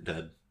people that aren't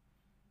dead?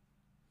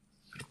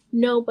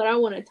 No, but I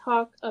want to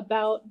talk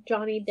about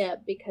Johnny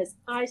Depp because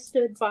I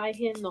stood by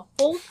him the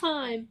whole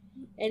time,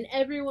 and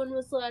everyone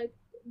was like,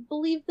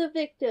 believe the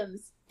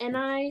victims. And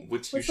I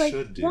Which was you like,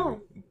 should do.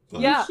 no,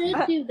 But... you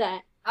should do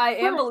that. I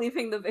am But-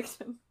 believing the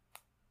victim.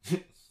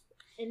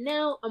 And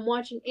now I'm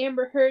watching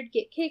Amber Heard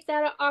get kicked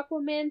out of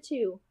Aquaman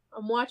 2.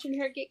 I'm watching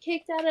her get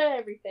kicked out of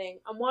everything.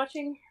 I'm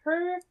watching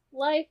her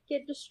life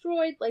get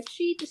destroyed like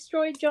she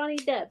destroyed Johnny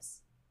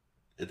Depp's.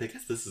 I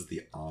guess this is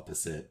the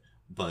opposite.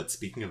 But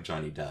speaking of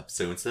Johnny Depp,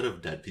 so instead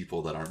of dead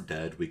people that aren't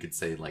dead, we could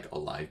say like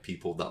alive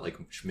people that like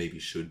maybe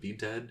should be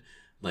dead,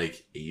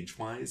 like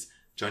age-wise.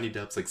 Johnny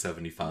Depp's like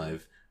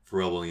 75.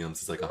 Pharrell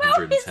Williams is like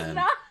 110. No, he's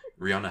not.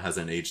 Rihanna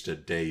hasn't aged a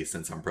day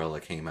since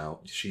Umbrella came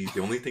out. The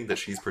only thing that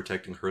she's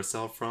protecting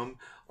herself from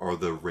are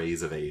the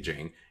rays of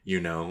aging. You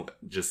know,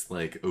 just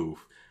like, ooh.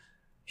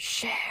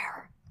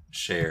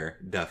 Cher,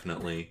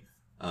 definitely.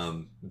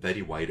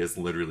 Betty White is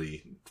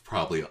literally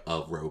probably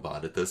a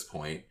robot at this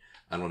point.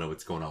 I don't know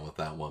what's going on with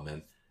that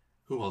woman.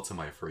 Who else am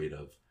I afraid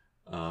of?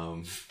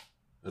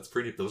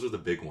 Those are the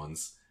big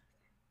ones.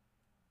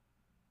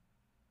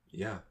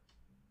 Yeah.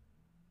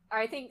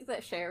 I think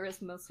that Cher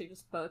is mostly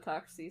just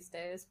Botox these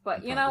days,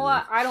 but you Probably. know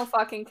what? I don't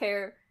fucking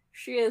care.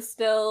 She is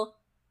still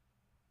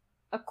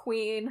a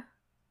queen,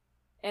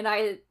 and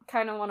I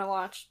kind of want to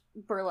watch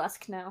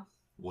Burlesque now.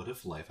 What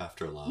if Life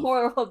After Love,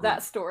 Moral of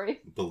that story.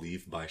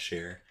 Believe by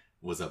Cher,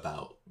 was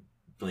about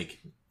like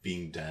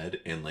being dead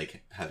and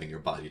like having your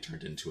body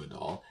turned into a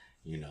doll?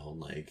 You know,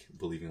 like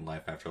believing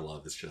Life After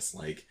Love is just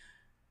like,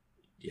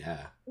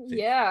 yeah.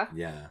 Yeah.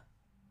 Yeah.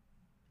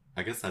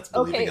 I guess that's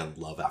believing Okay. in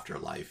love after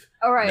life.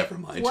 All right. Never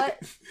mind.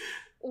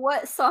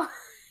 What song?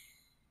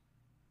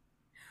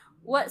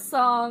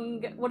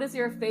 What is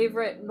your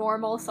favorite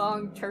normal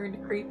song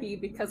turned creepy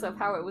because of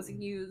how it was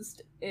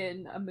used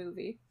in a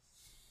movie?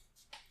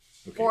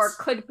 Okay, Or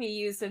could be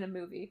used in a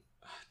movie?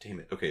 damn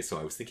it. Okay, so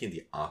I was thinking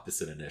the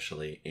opposite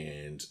initially,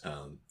 and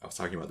I was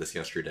talking about this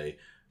yesterday.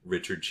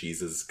 Richard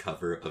Cheese's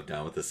cover of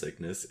Down with the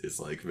Sickness is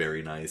like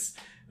very nice.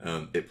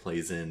 It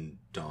plays in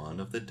Dawn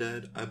of the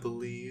Dead, I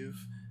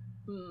believe.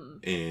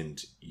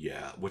 And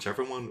yeah,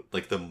 whichever one,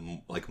 like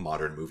the like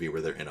modern movie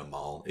where they're in a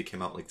mall, it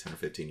came out like 10 or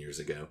 15 years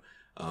ago.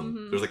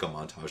 There's like a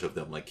montage of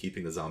them like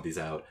keeping the zombies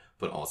out,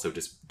 but also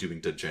just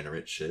doing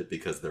degenerate shit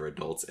because they're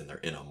adults and they're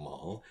in a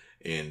mall,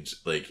 and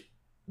like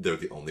they're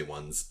the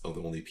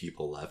only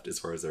people left as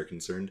far as they're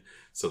concerned.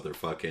 So they're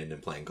fucking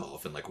and playing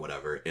golf and like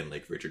whatever, and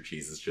like Richard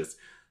Cheese is just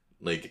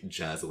like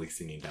jazzily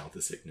singing Down with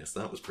the Sickness.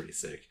 That was pretty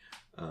sick.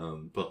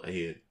 But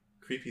a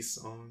creepy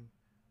song,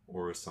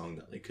 or a song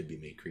that like could be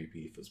made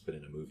creepy if it was put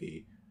in a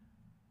movie,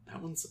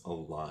 that one's a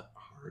lot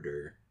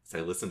harder. So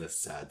I listen to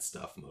sad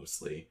stuff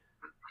mostly.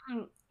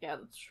 Yeah,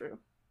 that's true.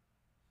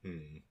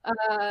 Hmm.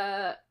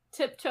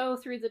 Tiptoe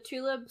Through the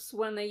Tulips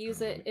when they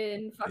use it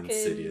in fucking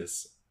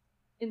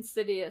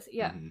Insidious.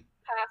 Yeah, Mhm.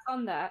 pass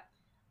on that.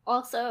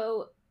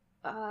 Also,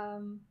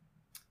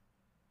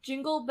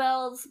 Jingle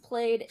Bells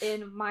played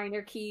in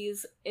minor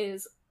keys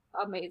is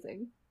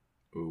amazing.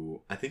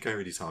 Ooh, I think I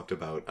already talked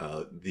about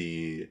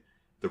the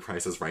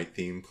Price is Right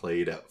theme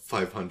played at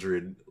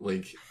 500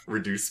 like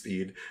reduced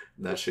speed.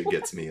 That shit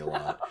gets me a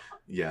lot.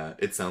 Yeah,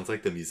 it sounds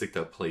like the music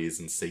that plays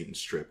in Satan's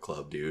strip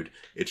club, dude.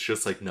 It's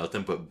just like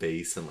nothing but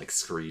bass and like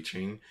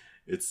screeching.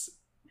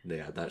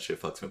 Yeah, that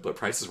shit fucks me up. But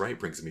Price is Right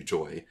brings me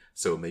joy,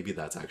 so maybe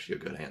that's actually a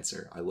good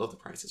answer. I love the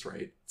Price is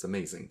Right. It's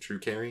amazing. Drew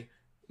Carey,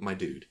 my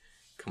dude.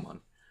 Come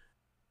on.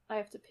 I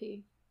have to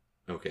pee.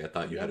 Okay, I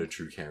thought you had a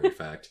Drew Carey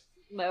fact.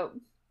 No.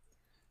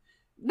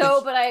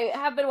 No, but I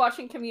have been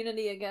watching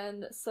Community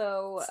again,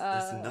 so This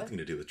has nothing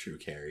to do with Drew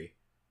Carey.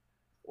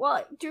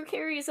 well, Drew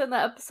Carey's in the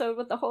episode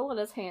with the hole in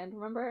his hand,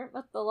 remember?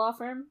 At the law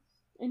firm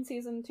in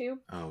season 2.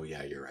 Oh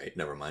yeah, you're right.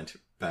 Never mind.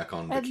 Back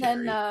on the And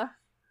Carey. then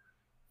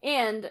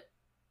and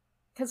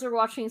because we're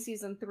watching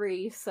season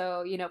 3,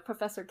 so you know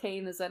Professor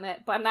Kane is in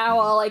it, but now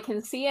all I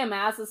can see him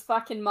as is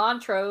fucking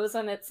Montrose,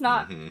 and it's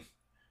not. Mhm.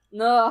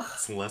 Ugh.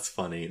 It's less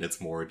funny and it's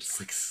more just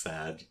like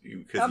sad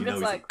because I'm you know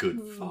just he's like, a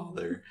good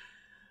father.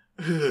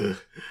 Ugh.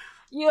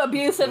 You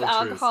abusive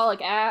Montrose.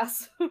 alcoholic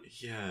ass.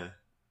 Yeah.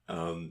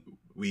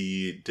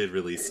 We did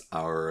release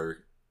our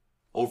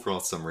overall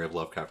summary of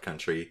Lovecraft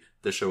Country.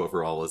 The show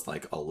overall was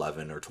like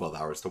 11 or 12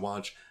 hours to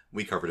watch.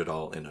 We covered it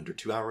all in under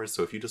 2 hours.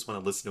 So if you just want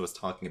to listen to us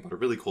talking about a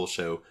really cool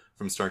show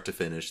from start to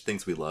finish,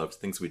 things we loved,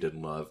 things we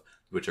didn't love,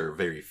 which are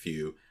very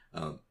few,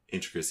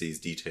 intricacies,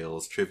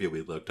 details, trivia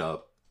we looked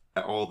up,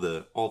 all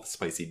the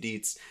spicy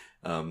deets,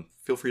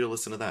 feel free to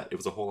listen to that. It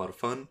was a whole lot of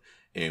fun,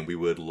 and we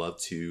would love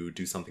to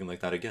do something like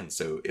that again.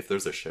 So if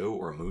there's a show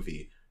or a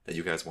movie that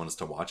you guys want us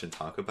to watch and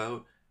talk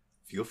about,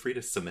 feel free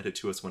to submit it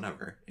to us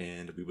whenever,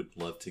 and we would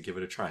love to give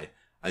it a try.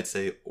 I'd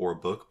say or a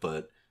book,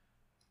 but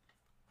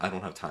I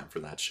don't have time for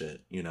that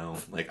shit, you know?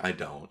 Like, I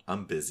don't.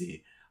 I'm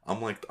busy.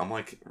 I'm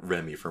like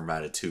Remy from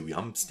Ratatouille.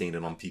 I'm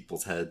standing on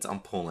people's heads. I'm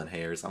pulling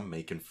hairs. I'm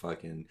making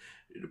fucking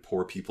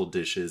poor people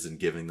dishes and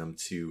giving them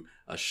to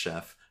a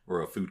chef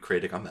or a food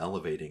critic. I'm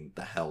elevating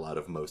the hell out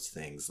of most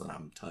things that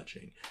I'm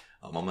touching.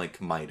 I'm like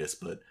Midas,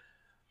 but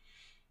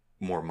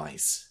more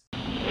mice.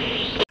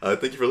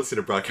 Thank you for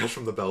listening to Broadcast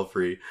from the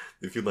Belfry.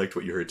 If you liked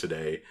what you heard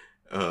today,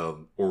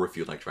 or if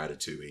you liked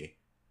Ratatouille,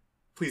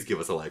 please give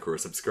us a like or a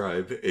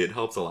subscribe. It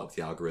helps a lot with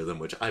the algorithm,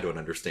 which I don't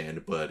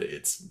understand, but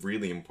it's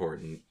really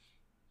important.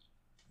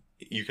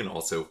 You can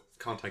also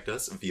contact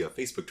us via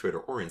Facebook, Twitter,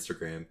 or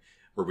Instagram,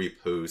 where we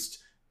post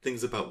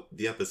things about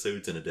the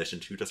episodes in addition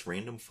to just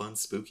random fun,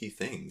 spooky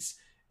things.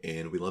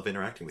 And we love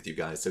interacting with you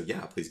guys. So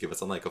yeah, please give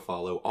us a like, a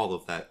follow, all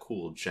of that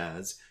cool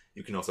jazz.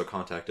 You can also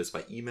contact us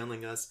by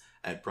emailing us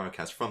at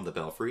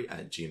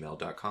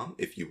broadcastfromthebelfry@gmail.com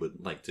if you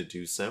would like to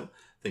do so.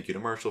 Thank you to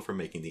Marshall for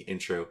making the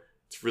intro.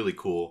 It's really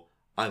cool.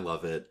 I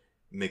love it.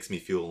 Makes me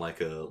feel like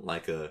a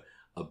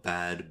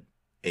bad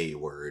A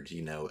word,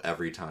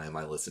 every time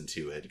I listen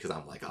to it, because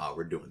I'm like, oh,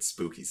 we're doing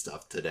spooky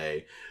stuff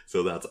today.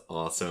 So that's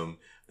awesome.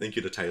 Thank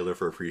you to Tyler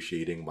for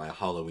appreciating my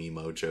Halloween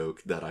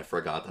joke that I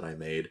forgot that I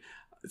made.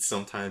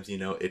 Sometimes,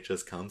 it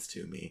just comes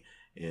to me,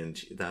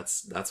 and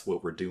that's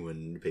what we're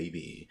doing,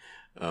 baby.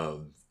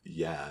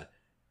 Yeah.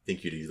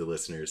 Thank you to you, the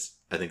listeners.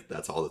 I think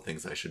that's all the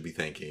things I should be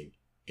thanking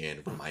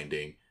and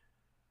reminding.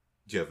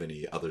 Do you have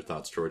any other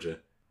thoughts, Georgia?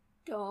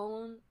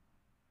 Don't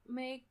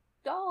make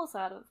dolls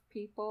out of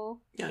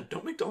people. Yeah,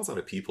 don't make dolls out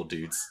of people,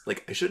 dudes.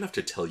 Like, I shouldn't have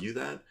to tell you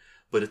that,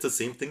 but it's the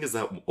same thing as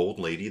that old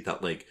lady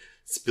that,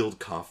 spilled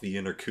coffee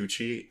in her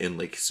coochie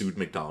and, sued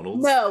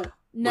McDonald's. No.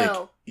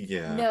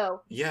 Yeah.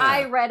 No. Yeah.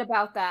 I read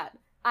about that.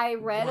 I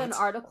read an What?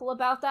 article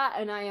about that,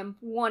 and I am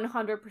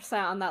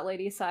 100% on that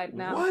lady's side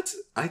now. What?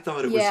 I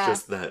thought it was Yeah.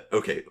 just that.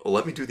 Okay, well,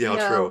 let me do the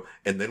outro, No.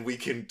 and then we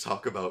can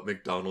talk about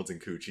McDonald's and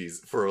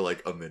coochies for,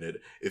 a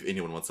minute, if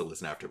anyone wants to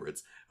listen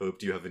afterwards. Hope,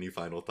 do you have any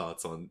final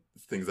thoughts on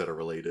things that are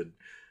related?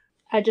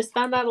 I just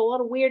found out a lot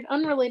of weird,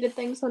 unrelated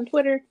things on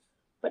Twitter,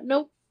 but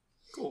nope.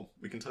 Cool.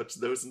 We can touch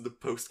those in the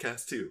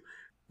postcast, too.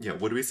 Yeah,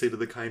 what do we say to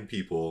the kind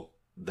people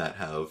that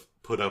have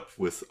put up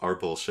with our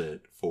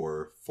bullshit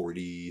for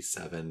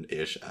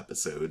 47-ish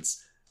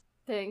episodes?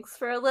 Thanks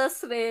for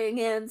listening,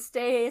 and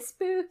stay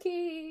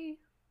spooky.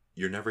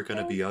 You're never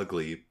going to be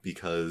ugly,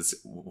 because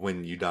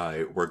when you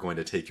die, we're going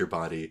to take your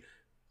body,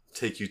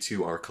 take you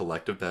to our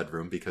collective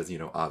bedroom, because,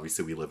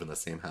 obviously we live in the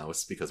same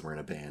house because we're in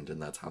a band,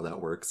 and that's how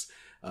that works.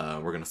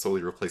 We're going to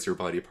slowly replace your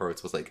body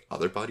parts with,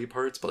 other body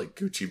parts, but,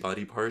 Gucci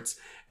body parts,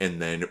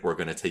 and then we're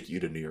going to take you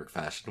to New York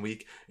Fashion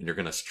Week, and you're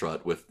going to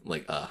strut with,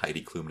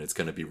 Heidi Klum, and it's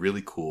going to be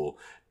really cool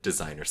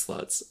designer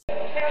sluts.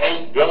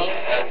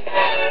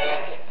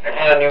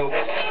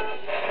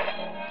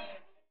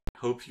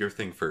 Hope your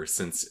thing first,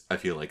 since I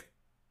feel like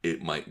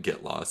it might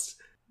get lost.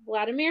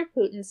 Vladimir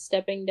Putin's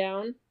stepping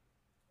down.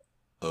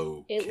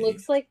 Okay. It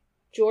looks like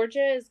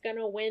Georgia is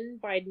gonna win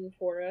Biden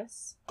for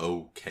us.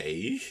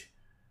 Okay.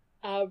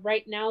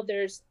 Right now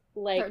there's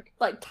They're,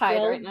 tied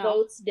 12 right now.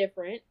 votes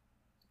different.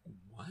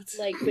 What?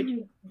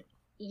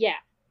 Yeah.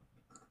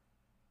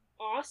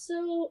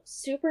 Also,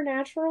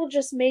 Supernatural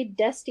just made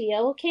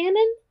Destiel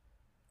canon.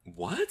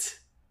 What?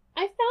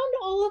 I found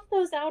all of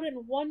those out in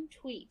one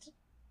tweet.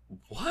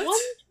 What? One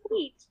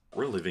tweet.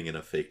 We're living in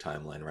a fake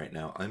timeline right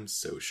now, I'm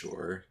so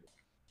sure.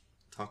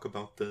 Talk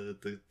about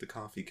the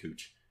coffee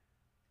cooch.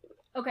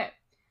 Okay.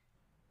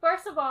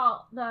 First of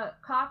all, the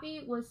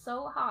coffee was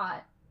so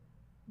hot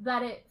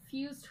that it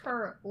fused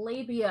her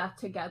labia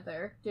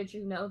together. Did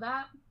you know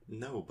that?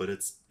 No, but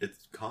it's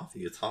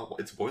coffee. It's hot.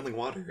 It's boiling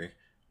water.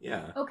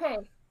 Yeah. Okay,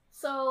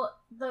 so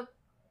the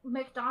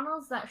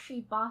McDonald's that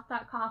she bought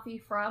that coffee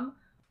from,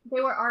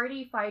 they were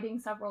already fighting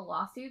several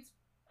lawsuits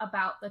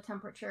about the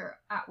temperature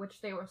at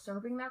which they were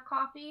serving their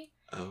coffee.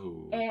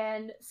 Oh.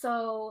 And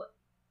so,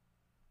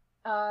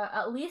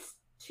 at least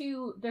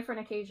 2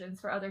 different occasions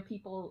for other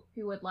people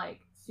who would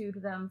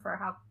sued them for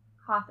how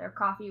hot their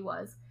coffee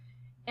was.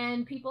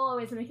 And people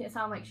always make it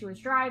sound like she was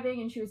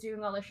driving and she was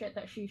doing all the shit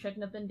that she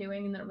shouldn't have been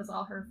doing and that it was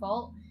all her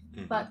fault.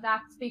 Mhm. But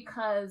that's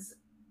because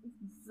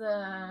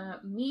the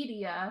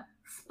media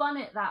spun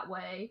it that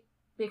way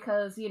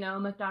because,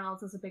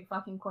 McDonald's is a big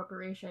fucking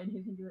corporation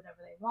who can do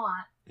whatever they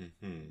want.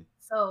 Mm-hmm.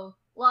 So,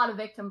 a lot of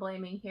victim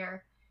blaming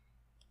here.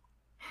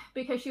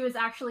 Because she was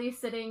actually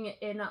sitting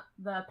in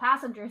the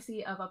passenger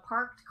seat of a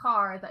parked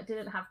car that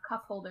didn't have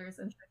cup holders,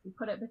 and she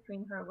put it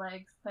between her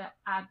legs to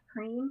add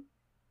cream.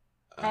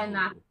 And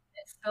that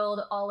it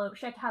spilled all over.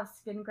 She had to have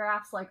skin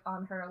grafts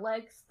on her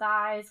legs,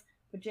 thighs,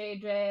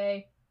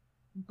 vajayjay,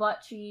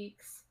 butt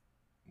cheeks,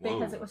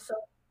 because it was so.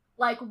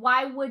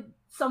 Why would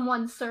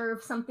someone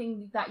serve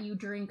something that you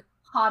drink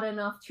hot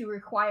enough to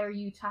require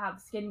you to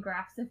have skin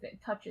grafts if it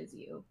touches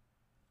you?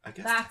 I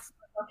guess That's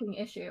the fucking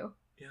issue.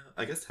 Yeah,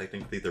 I guess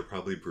technically they're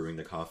probably brewing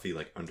the coffee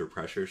under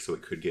pressure, so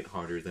it could get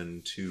hotter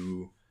than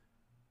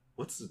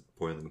what's the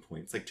boiling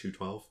point? It's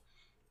 212.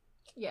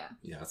 Yeah.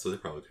 Yeah, so they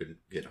probably couldn't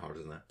get hotter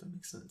than that. That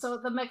makes sense. So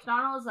the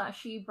McDonald's that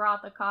she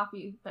got the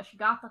coffee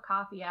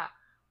at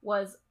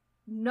was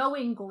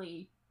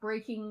knowingly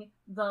breaking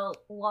the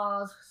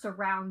laws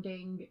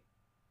surrounding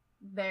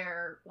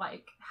their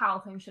how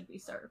things should be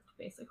served,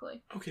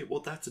 basically. Okay,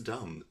 well that's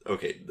dumb.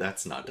 Okay,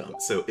 that's not dumb.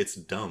 So it's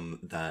dumb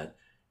that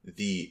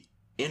the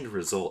end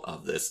result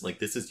of this,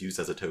 this is used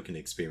as a token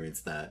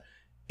experience that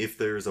if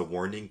there's a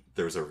warning,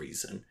 there's a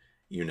reason.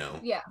 Yeah.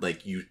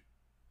 You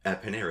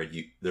at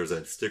Panera, there's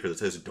a sticker that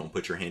says don't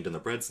put your hand in the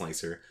bread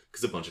slicer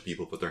because a bunch of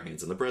people put their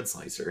hands in the bread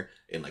slicer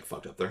and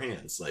fucked up their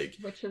hands.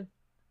 Which is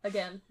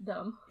again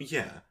dumb.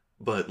 Yeah,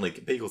 but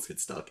bagels get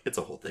stuck. It's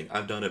a whole thing.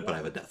 I've done it, but I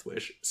have a death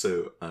wish.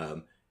 So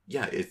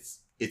yeah,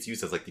 it's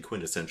used as like the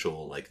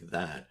quintessential like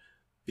that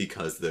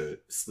because the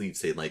sleeves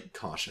say like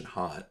caution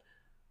hot,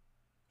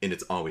 and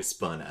it's always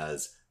spun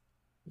as,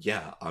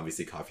 yeah,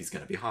 obviously coffee's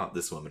gonna be hot.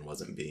 This woman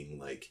wasn't being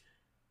like,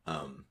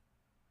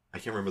 I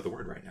can't remember the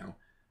word right now,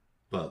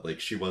 but like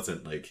she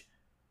wasn't like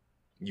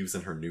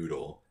using her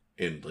noodle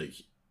and like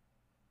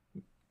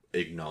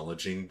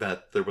acknowledging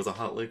that there was a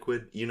hot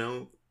liquid, you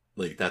know?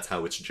 Like that's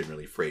how it's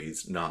generally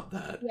phrased, not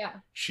that Yeah.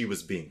 she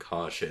was being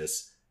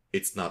cautious.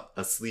 It's not,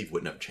 a sleeve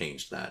wouldn't have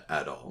changed that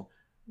at all.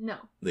 No.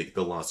 Like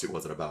the lawsuit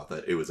wasn't about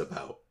that. It was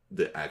about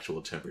the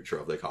actual temperature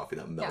of the coffee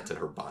that melted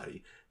her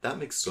body. That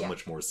makes so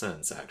much more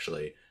sense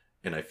actually.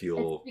 And I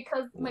feel it's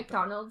because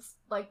McDonald's,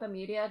 like the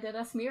media, did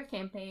a smear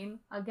campaign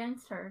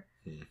against her.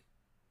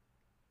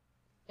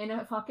 And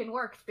it fucking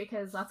worked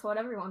because that's what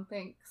everyone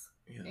thinks.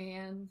 Yeah.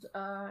 And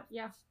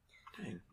yeah. Dang.